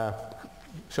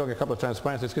showing a couple of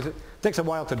transparencies, because it takes a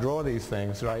while to draw these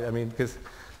things, right? I mean, because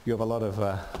you have a lot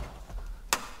of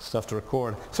stuff to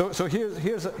record. So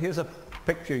here's a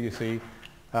picture, you see,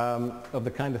 of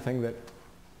the kind of thing that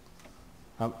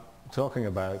I'm talking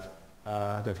about.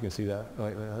 I don't know if you can see that.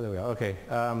 Oh, there we are. Okay.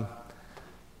 I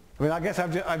mean, I guess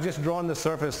I've just drawn the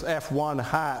surface F1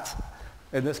 hat.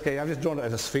 In this case, I've just drawn it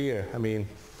as a sphere. I mean,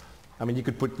 you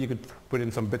could put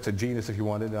in some bits of genus if you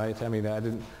wanted, right? I mean, I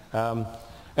didn't.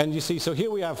 And you see, so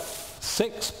here we have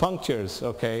 6 punctures.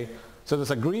 Okay. So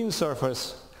there's a green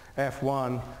surface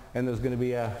F1, and there's going to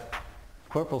be a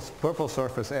purple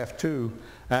surface F2,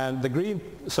 and the green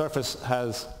surface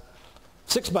has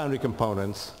 6 boundary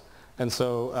components, and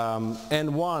so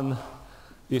N1,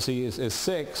 you see, is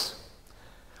 6,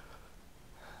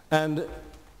 and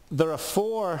there are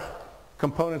 4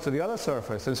 components of the other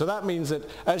surface, and so that means that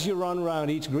as you run around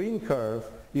each green curve,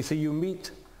 you see you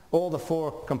meet all the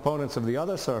 4 components of the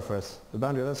other surface, the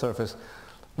boundary of the other surface,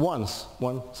 once.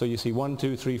 So you see 1,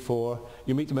 2, 3, 4.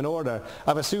 You meet them in order.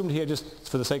 I've assumed here, just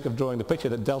for the sake of drawing the picture,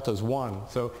 that delta is 1.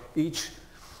 So each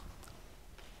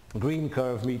green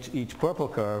curve meets each purple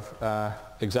curve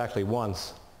exactly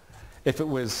once.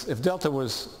 If delta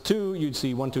was 2, you'd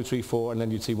see 1, 2, 3, 4, and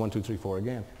then you'd see 1, 2, 3, 4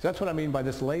 again. So that's what I mean by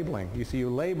this labeling. You see, you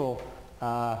label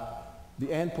the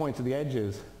endpoints of the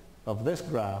edges of this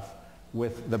graph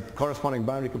with the corresponding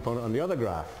boundary component on the other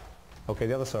graph. Okay,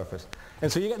 the other surface.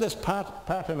 And so you get this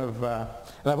pattern of, and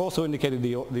I've also indicated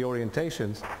the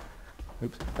orientations.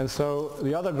 Oops. And so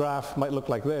the other graph might look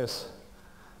like this.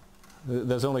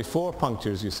 There's only 4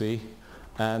 punctures, you see.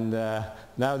 And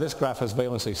now this graph has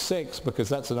valency 6 because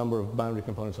that's the number of boundary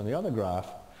components on the other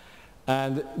graph.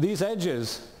 And these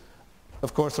edges,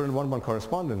 of course, are in one-to-one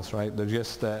correspondence, right? They're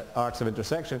just arcs of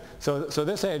intersection. So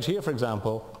this edge here, for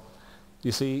example,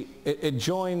 you see, it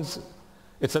joins.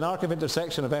 It's an arc of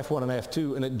intersection of F1 and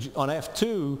F2, and on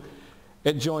F2,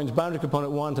 it joins boundary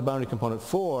component 1 to boundary component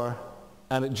 4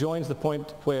 and it joins the point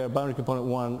where boundary component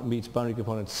 1 meets boundary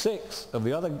component 6 of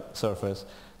the other surface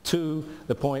to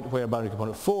the point where boundary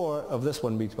component 4 of this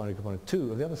one meets boundary component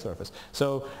 2 of the other surface.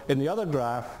 So in the other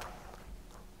graph,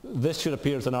 this should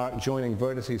appear as an arc joining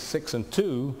vertices 6 and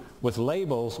 2 with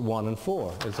labels 1 and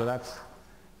 4. And so that's,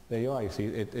 there you are, you see,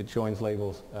 it joins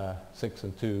labels 6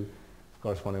 and 2,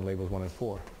 corresponding labels 1 and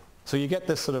 4. So you get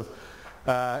this sort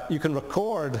of, you can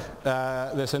record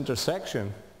this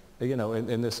intersection, you know,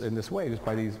 in this way, just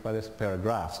by this pair of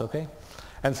graphs, okay?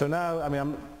 And so now, I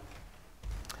mean,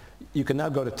 you can now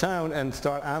go to town and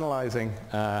start analyzing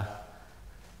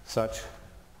such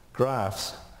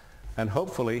graphs, and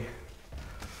hopefully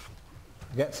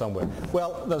get somewhere.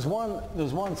 Well, there's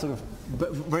one sort of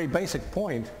very basic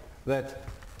point that,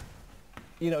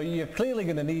 you know, you're clearly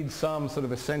going to need some sort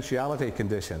of essentiality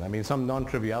condition. I mean, some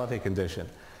non-triviality condition,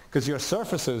 because your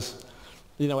surfaces,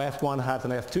 you know, F1 hat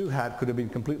and F2 hat could have been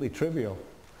completely trivial.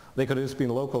 They could have just been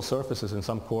local surfaces in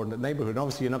some coordinate neighborhood. And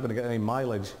obviously, you're not going to get any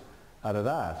mileage out of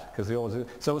that, because they always.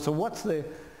 So what's the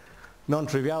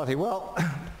non-triviality? Well,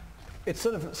 it's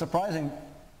sort of surprising.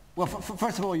 Well,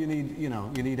 first of all, you need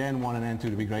N1 and N2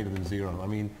 to be greater than 0. I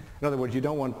mean, in other words, you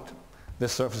don't want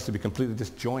this surface to be completely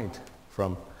disjoint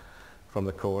from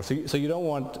the core. So you don't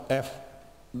want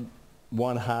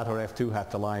F1 hat or F2 hat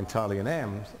to lie entirely in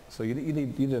M. So you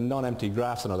need a non-empty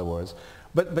graphs, in other words.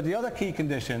 But the other key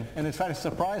condition, and in fact it's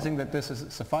surprising that this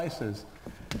suffices,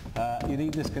 you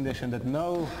need this condition that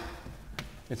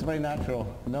it's very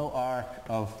natural, no arc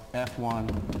of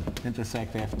F1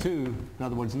 intersect F2. In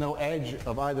other words, no edge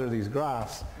of either of these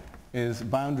graphs is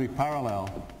boundary parallel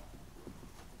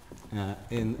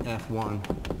in F1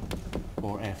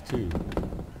 or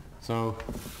F2. So,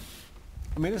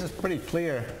 I mean, this is pretty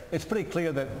clear. It's pretty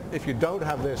clear that if you don't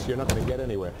have this, you're not going to get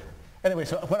anywhere. Anyway,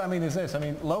 so what I mean is this. I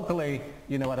mean, locally,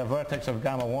 you know, at a vertex of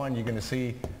gamma 1, you're going to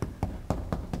see, I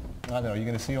don't know, you're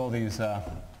going to see all these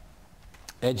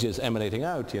edges emanating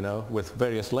out, you know, with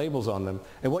various labels on them.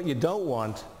 And what you don't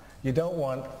want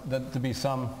that to be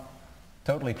some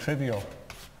totally trivial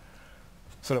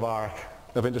sort of arc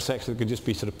of intersection that could just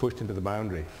be sort of pushed into the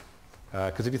boundary.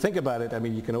 Because if you think about it, I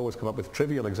mean, you can always come up with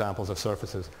trivial examples of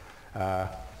surfaces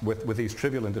with these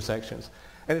trivial intersections.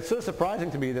 And it's sort of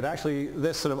surprising to me that actually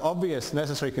this sort of obvious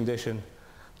necessary condition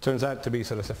turns out to be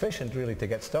sort of sufficient really to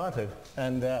get started.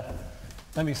 And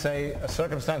let me say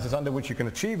circumstances under which you can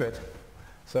achieve it.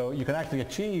 So you can actually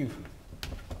achieve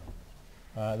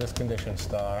this condition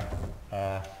star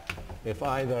if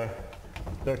either,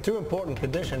 there are two important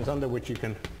conditions under which you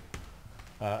can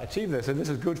achieve this, and this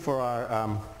is good for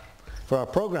our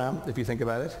program if you think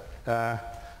about it.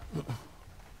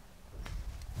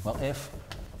 Well, if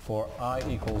for I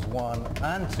equals 1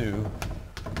 and 2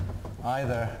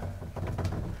 either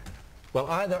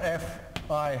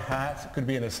fi hat could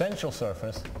be an essential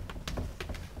surface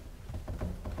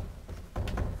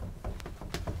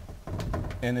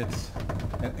in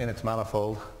its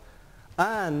manifold,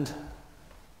 and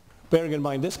bearing in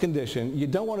mind this condition, you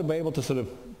don't want to be able to sort of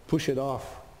push it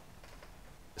off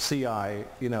CI,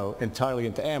 you know, entirely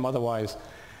into M. Otherwise,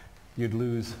 you'd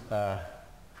lose. I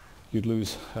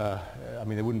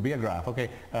mean, there wouldn't be a graph. Okay,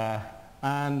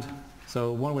 and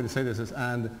so one way to say this is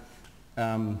and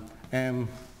M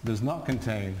does not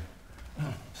contain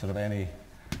sort of any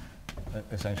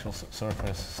essential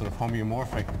surface sort of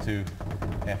homeomorphic to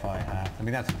Fi hat. I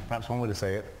mean, that's perhaps one way to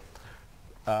say it.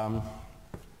 So,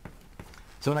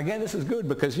 and again, this is good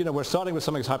because, you know, we're starting with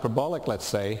something that's hyperbolic, let's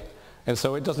say, and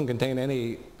so it doesn't contain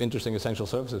any interesting essential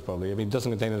surfaces probably. I mean, it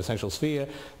doesn't contain an essential sphere.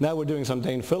 Now we're doing some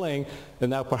Dehn filling,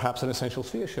 and now perhaps an essential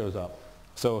sphere shows up.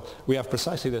 So we have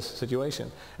precisely this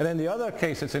situation. And then the other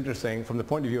case that's interesting from the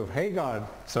point of view of Heegard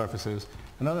surfaces,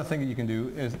 another thing that you can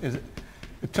do is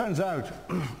it turns out,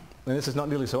 and this is not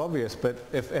nearly so obvious, but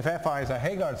if Fi is a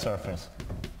Heegard surface,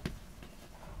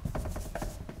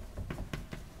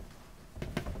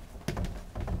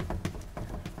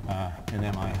 in Mi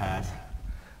hat,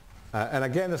 and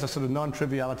again there's a sort of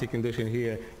non-triviality condition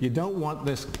here. You don't want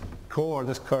this core,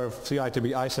 this curve Ci to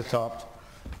be isotoped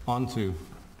onto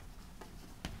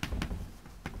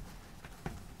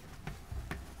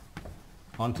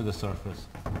the surface.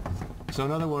 So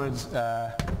in other words,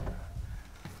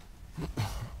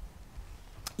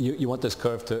 you want this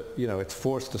curve to, you know, it's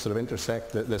forced to sort of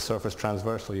intersect the surface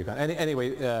transversally. You can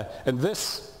anyway, and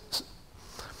this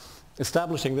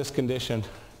establishing this condition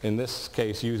in this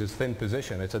case uses thin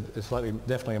position. It's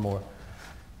definitely a more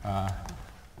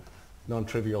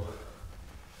non-trivial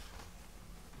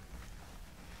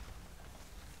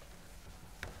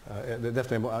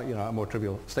definitely a more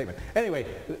trivial statement. Anyway,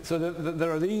 so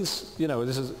there are these,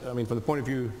 this is, I mean, from the point of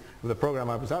view of the program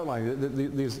I was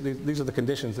outlining, these are the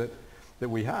conditions that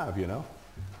we have,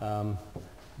 and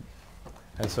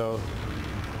so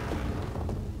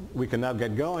we can now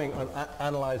get going on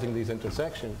analyzing these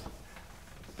intersections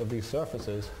of these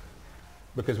surfaces,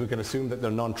 because we can assume that they're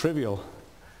non-trivial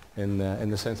in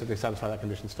the sense that they satisfy that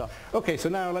condition stuff. Okay, so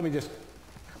now let me just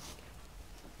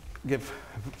give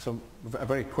a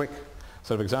very quick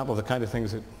sort of example of the kind of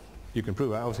things that you can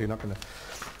prove. Obviously, you're not going to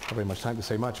have very much time to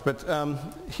say much, but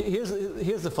here's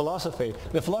the philosophy.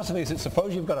 The philosophy is that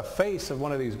suppose you've got a face of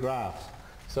one of these graphs.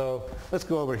 So let's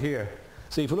go over here.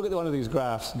 See, if you look at one of these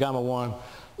graphs, gamma 1,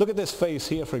 look at this face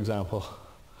here, for example,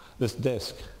 this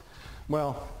disk.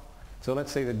 Well, so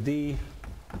let's say that D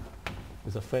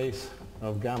is a face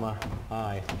of gamma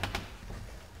I.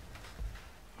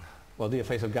 Well, D a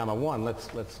face of gamma 1.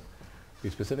 Let's be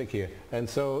specific here. And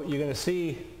so you're going to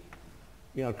see,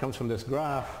 it comes from this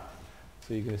graph.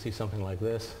 So you're going to see something like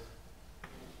this.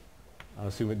 I'll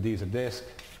assume that D is a disk.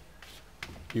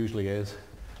 Usually is.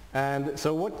 And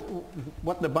so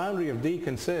what the boundary of D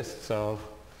consists of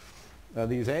are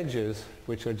these edges,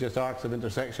 which are just arcs of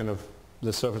intersection of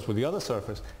the surface with the other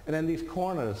surface, and then these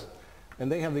corners, and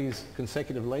they have these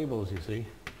consecutive labels, you see.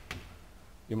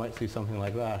 You might see something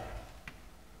like that.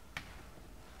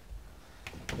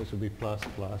 This would be plus,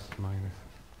 plus, minus,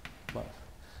 plus.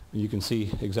 You can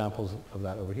see examples of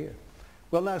that over here.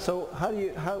 Well now, so how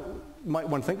might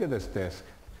one think of this disk?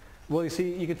 Well, you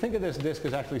see, you could think of this disk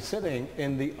as actually sitting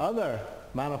in the other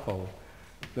manifold,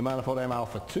 the manifold M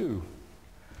alpha 2.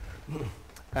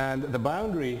 And the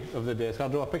boundary of the disk, I'll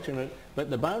draw a picture of it, but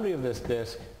the boundary of this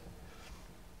disk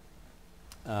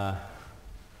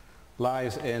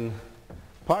lies in,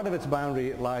 part of its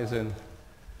boundary lies in,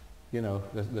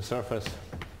 the surface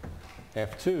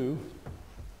F2.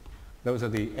 Those are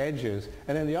the edges.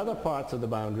 And then the other parts of the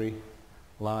boundary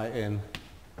lie in,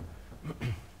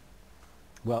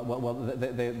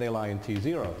 they lie in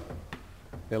T0.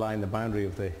 They lie in the boundary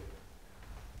of the,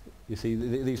 you see,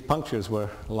 these punctures were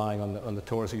lying on the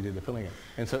torus you did the filling in.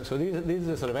 And so these are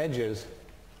the sort of edges,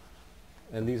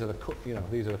 and these are the,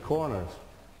 these are the corners.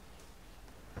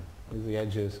 These are the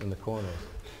edges and the corners.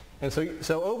 And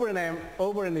so over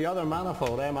in the other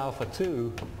manifold, M alpha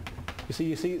 2,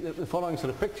 you see the following sort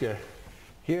of picture.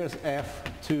 Here's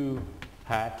F2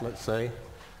 hat, let's say,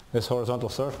 this horizontal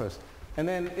surface. And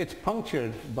then it's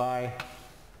punctured by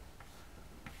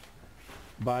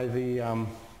the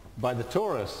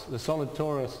torus, the solid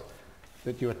torus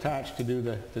that you attach to do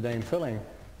the Dehn filling.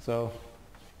 So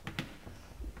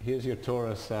here's your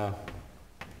torus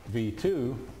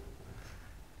V2.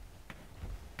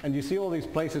 And you see all these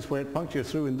places where it punctures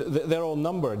through, and they're all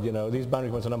numbered, these boundary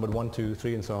points are numbered 1, 2,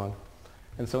 3, and so on.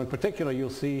 And so in particular, you'll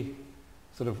see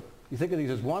you think of these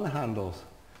as one handles.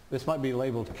 This might be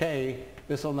labeled K.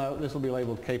 This will be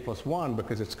labeled K plus 1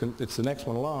 because it's the next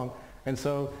one along. And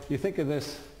so you think of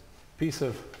this piece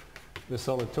of the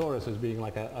solid torus as being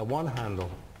like a one handle.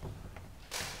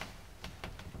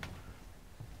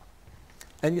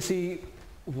 And you see,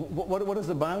 what does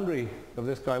the boundary of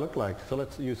this guy look like? So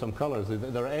let's use some colors.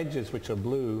 There are edges which are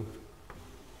blue,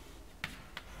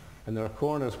 and there are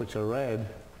corners which are red.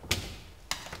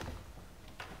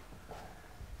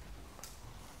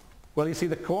 Well, you see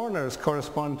the corners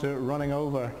correspond to running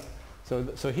over.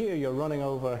 So here you're running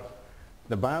over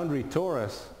the boundary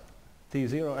torus,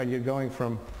 T0, and you're going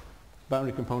from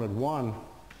boundary component 1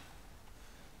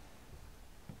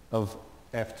 of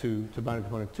F2 to boundary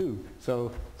component 2.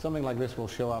 So something like this will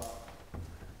show up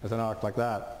as an arc like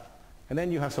that. And then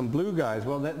you have some blue guys.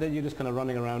 Well, then you're just kind of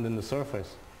running around in the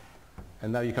surface.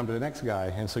 And now you come to the next guy,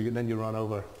 and so then you run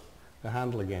over the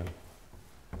handle again.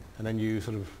 And then you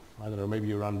sort of, I don't know, maybe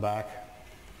you run back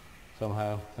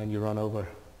somehow, and you run over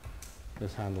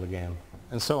this handle again,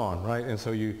 and so on, right? And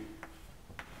so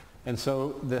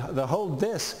the whole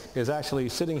disk is actually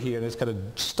sitting here, and it's kind of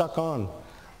stuck on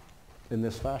in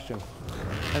this fashion.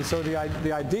 And so the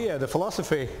idea, the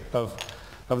philosophy of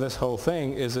this whole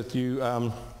thing is that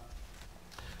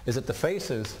the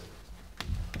faces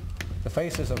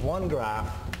of one graph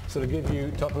sort of give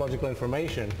you topological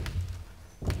information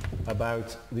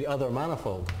about the other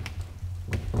manifold.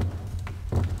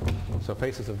 So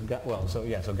faces of,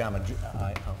 so gamma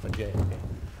I alpha j. Okay.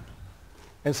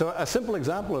 And so a simple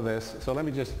example of this, so let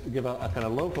me just give a kind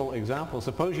of local example.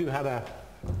 Suppose you had a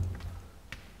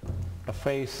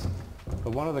face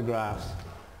of one of the graphs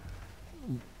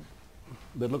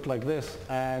that looked like this,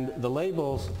 and the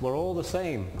labels were all the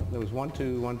same. There was 1,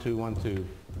 2, 1, 2, 1, 2.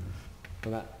 So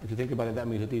that, if you think about it, that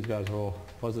means that these guys are all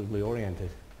positively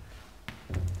oriented.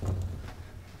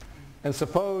 And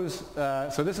suppose,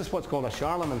 so this is what's called a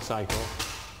Charlemagne cycle.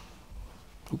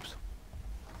 Oops.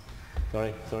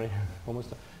 Sorry,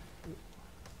 almost.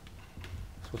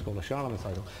 It's what's called a Charlemagne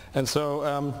cycle. And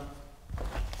so,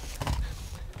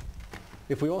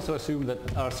 if we also assume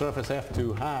that our surface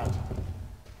F2 hat,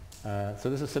 so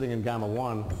this is sitting in gamma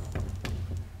 1,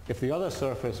 if the other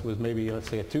surface was maybe, let's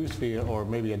say, a two-sphere or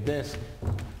maybe a disk,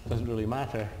 doesn't really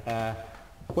matter,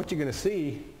 what you're going to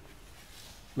see,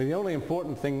 I mean, the only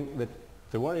important thing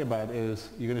to worry about is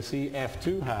you're going to see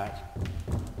F2 hat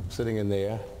sitting in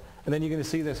there, and then you're going to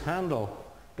see this handle,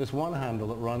 this one handle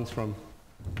that runs from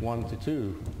 1 to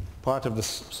 2, part of the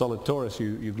solid torus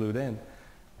you glued in.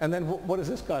 And then what does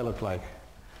this guy look like?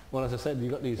 Well, as I said,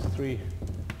 you've got these three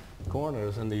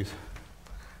corners and these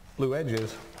blue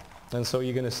edges, and so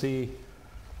you're going to see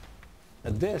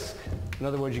a disk. In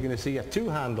other words, you're going to see a two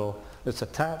handle that's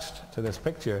attached to this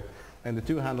picture, and the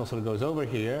two handle sort of goes over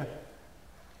here,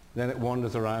 then it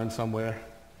wanders around somewhere.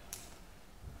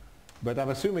 But I'm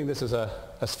assuming this is a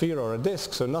sphere or a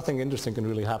disk, so nothing interesting can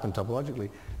really happen topologically.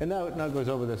 And now it goes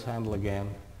over this handle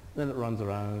again, then it runs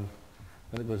around,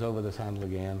 then it goes over this handle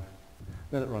again,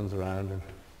 then it runs around, and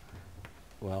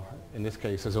well, in this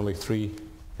case there's only three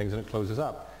things and it closes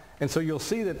up. And so you'll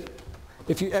see that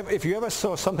if you ever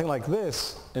saw something like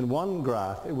this in one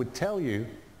graph, it would tell you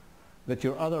that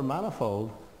your other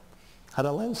manifold had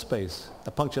a lens space,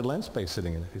 a punctured lens space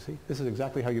sitting in it, you see? This is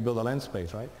exactly how you build a lens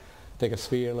space, right? Take a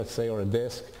sphere, let's say, or a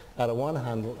disk, add a one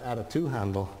handle, add a two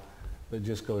handle that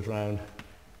just goes round,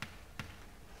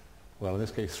 well, in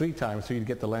this case, 3 times, so you'd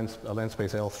get a lens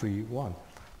space L31.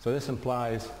 So this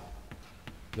implies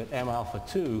that M alpha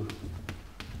 2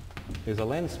 is a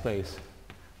lens space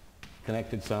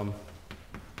connected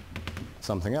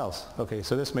something else. Okay,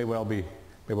 so this may well be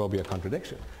a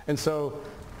contradiction. And so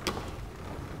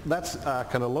that's a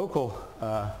kind of local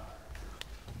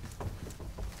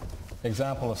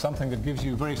example of something that gives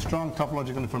you very strong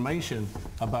topological information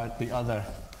about the other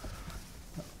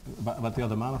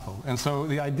manifold. And so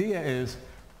the idea is,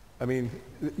 I mean,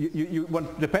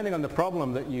 depending on the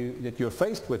problem that you're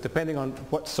faced with, depending on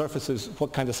what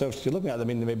kind of surfaces you're looking at, I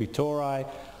mean, there may be tori.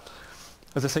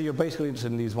 As I say, you're basically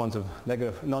interested in these ones of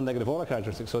non-negative Euler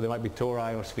characteristics, so there might be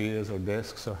tori or spheres or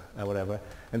disks or whatever.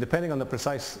 And depending on the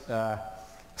precise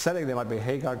setting, there might be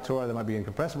Heegard tori, there might be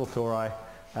incompressible tori.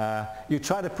 You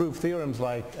try to prove theorems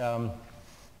like,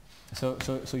 so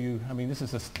this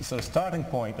is a sort of starting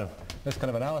point of this kind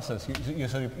of analysis. You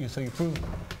prove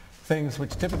things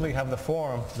which typically have the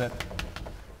form that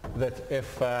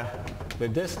if the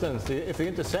distance, if the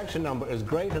intersection number is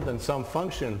greater than some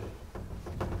function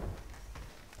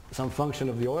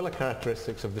of the Euler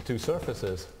characteristics of the two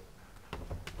surfaces,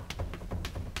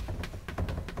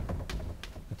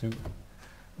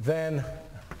 then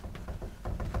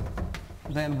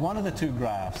one of the two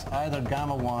graphs, either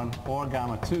gamma 1 or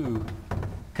gamma 2,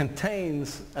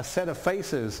 contains a set of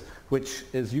faces which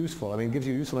is useful. I mean, it gives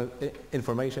you useful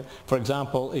information. For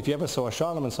example, if you ever saw a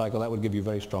Charlemagne cycle, that would give you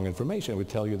very strong information. It would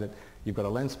tell you that you've got a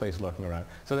lens space lurking around.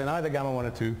 So then either gamma 1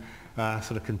 or 2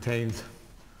 sort of contains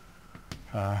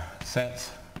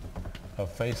sets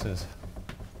of faces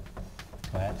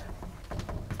that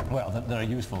are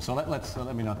useful. So let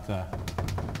me not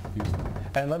use them.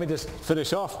 And let me just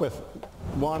finish off with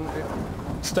one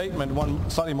statement, one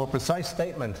slightly more precise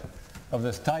statement of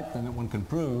this type than that one can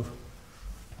prove.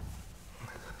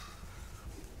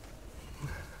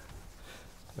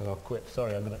 And I'll quit.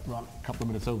 Sorry, I'm going to run a couple of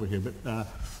minutes over here. But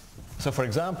so, for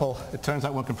example, it turns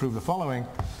out one can prove the following.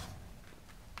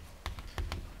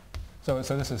 So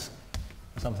this is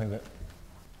something that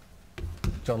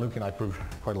John Luke and I proved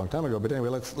quite a long time ago. But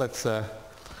anyway,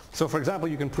 so for example,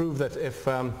 you can prove that if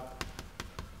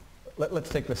let's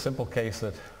take the simple case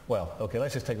that, well, okay,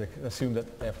 let's just assume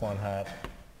that F1 hat,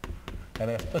 and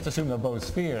let's assume they're both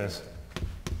spheres,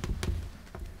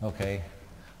 okay,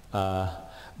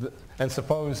 and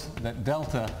suppose that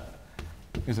delta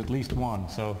is at least 1,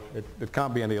 so it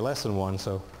can't be any less than 1,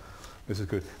 so this is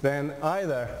good. Then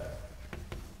either,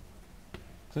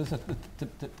 so this is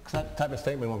the type of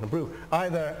statement one can prove,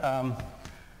 either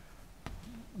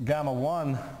gamma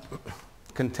 1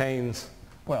 contains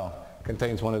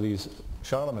one of these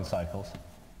Charlemagne cycles,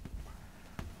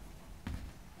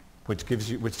 which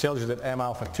tells you that M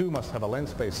alpha 2 must have a lens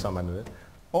space sum in it,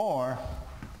 or,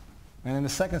 and then the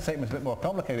second statement is a bit more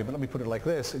complicated, but let me put it like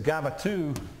this: gamma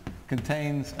 2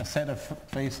 contains a set of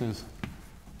faces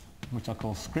which I'll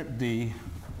call script D,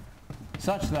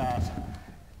 such that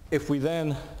if we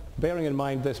then, bearing in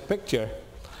mind this picture,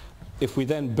 if we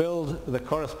then build the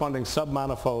corresponding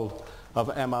submanifold of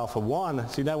M alpha 1,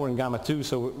 see now we're in gamma 2,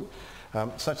 so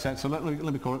such that, so let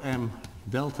me call it M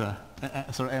delta,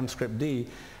 sort of m script d.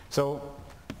 So,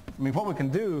 I mean, what we can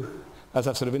do, as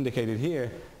I've sort of indicated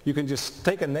here, you can just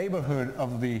take a neighborhood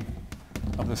of the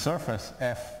surface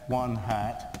f1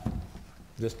 hat,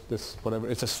 this whatever,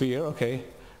 it's a sphere, okay,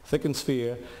 thickened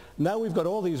sphere. Now we've got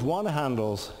all these one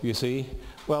handles, you see.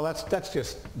 Well, that's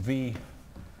just v1,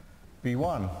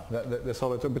 the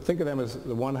solid, but think of them as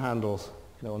the one handles,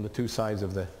 you know, on the two sides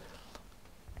of the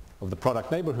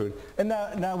product neighborhood. And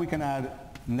now we can add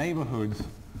neighborhoods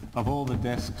of all the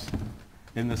disks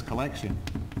in this collection.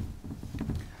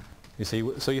 You see,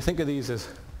 so you think of these as,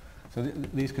 so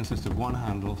these consist of one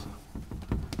handles,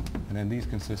 and then these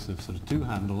consist of sort of two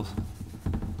handles.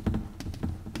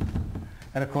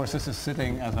 And of course this is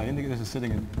sitting, as I indicated, this is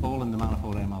sitting all in the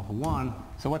manifold M alpha 1.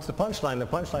 So what's the punchline? The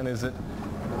punchline is that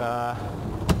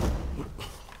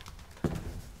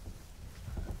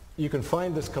you can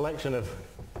find this collection of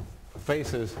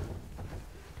faces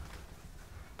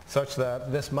such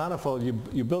that this manifold,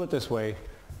 you build it this way,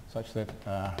 such that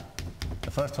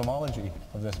the first homology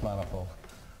of this manifold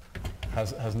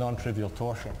has non-trivial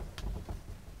torsion.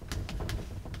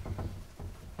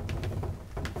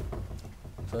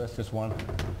 So that's just one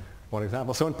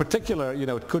example. So in particular, you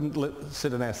know, it couldn't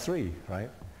sit in S3, right?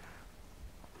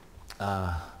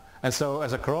 And so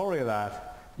as a corollary of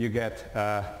that, you get,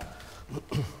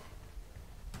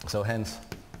 so hence,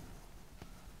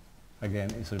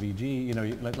 again, it's sort of e.g., you know,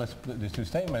 let's put these two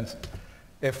statements.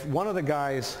 If one of the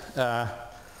guys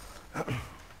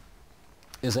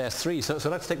is S3, so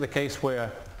let's take the case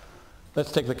where,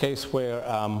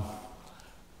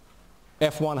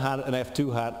 F1 hat and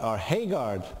F2 hat are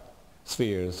Heegard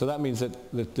spheres. So that means that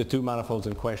the two manifolds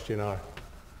in question are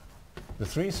the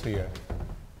three sphere.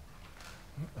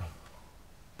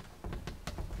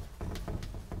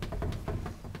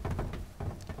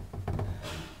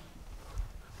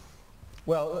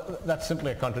 Well, that's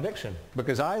simply a contradiction,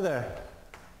 because either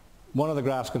one of the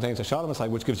graphs contains a Schottman side,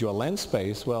 which gives you a lens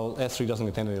space. Well, S3 doesn't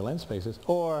contain any lens spaces.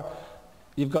 Or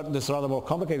you've got this rather more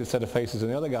complicated set of faces in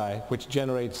the other guy, which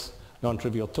generates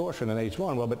non-trivial torsion in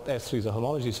H1. Well, but S3 is a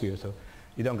homology sphere, so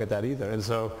you don't get that either. And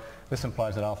so this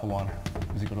implies that alpha 1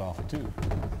 is equal to alpha 2.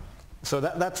 So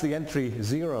that's the entry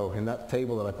 0 in that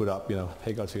table that I put up, you know,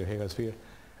 Heegard sphere.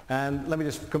 And let me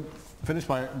just finish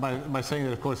by saying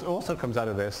that, of course, it also comes out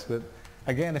of this that,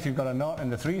 again, if you've got a knot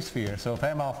in the 3 sphere, so if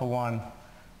M alpha 1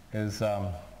 is,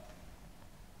 well,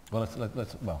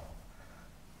 well,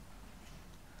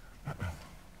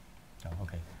 oh,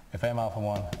 okay. If M alpha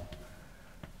 1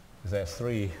 is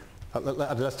S3,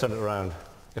 let's turn it around.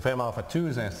 If M alpha 2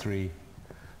 is S3,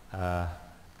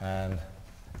 and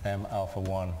M alpha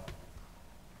 1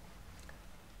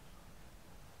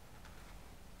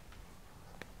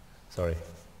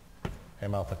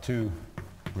 M alpha 2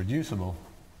 reducible,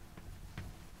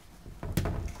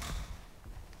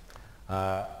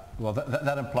 well,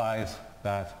 that implies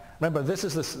that, remember, this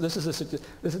is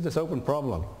this open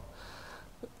problem.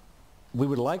 We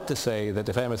would like to say that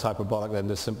if M is hyperbolic, then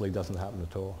this simply doesn't happen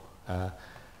at all.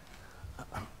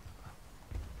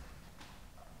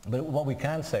 But what we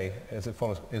can say is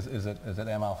that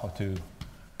M alpha 2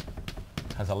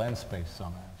 has a lens space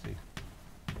somehow, see?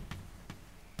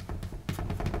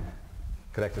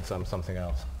 Connected to something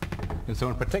else. And so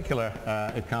in particular,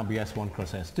 it can't be S1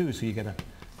 cross S2, so you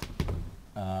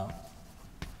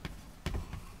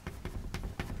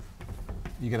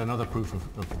get another proof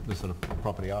of this sort of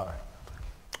property R.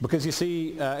 Because you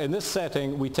see, in this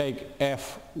setting, we take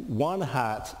F1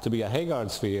 hat to be a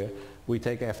Heegard sphere, we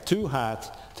take F2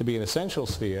 hat to be an essential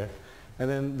sphere, and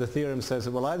then the theorem says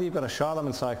that, well, either you've got a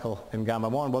Charlemagne cycle in gamma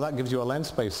 1, well, that gives you a lens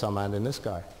space somehow in this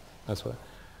guy. That's what.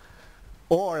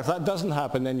 Or if that doesn't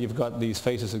happen, then you've got these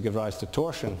faces that give rise to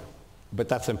torsion. But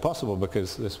that's impossible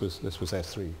because this was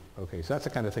S3. Okay, so that's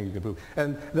the kind of thing you can prove.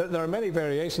 And there are many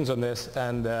variations on this,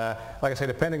 and like I say,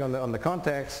 depending on the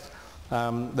context,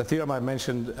 the theorem I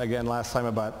mentioned again last time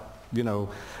about, you know,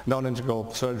 non-integral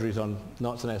surgeries on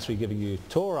knots in S3 giving you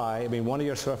tori. I mean, one of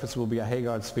your surfaces will be a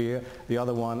Heegard sphere, the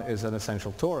other one is an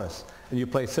essential torus. And you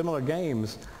play similar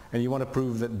games, and you want to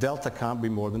prove that delta can't be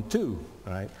more than 2,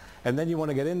 right? And then you want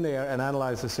to get in there and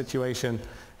analyze the situation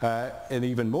in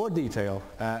even more detail,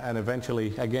 and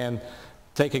eventually, again,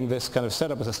 taking this kind of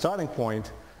setup as a starting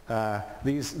point,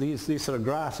 these sort of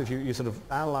graphs, if you sort of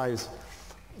analyze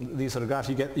these sort of graphs,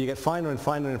 you get finer and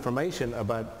finer information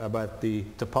about the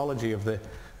topology of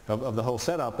the whole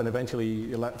setup, and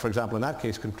eventually, for example, in that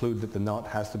case, conclude that the knot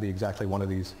has to be exactly one of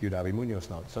these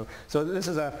Udavi-Munoz knots. So this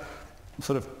is a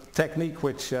sort of technique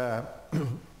which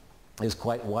is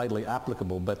quite widely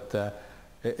applicable, but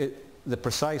the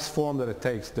precise form that it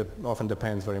takes often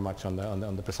depends very much on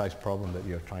the precise problem that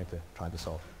you're trying to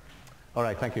solve. All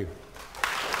right, thank you.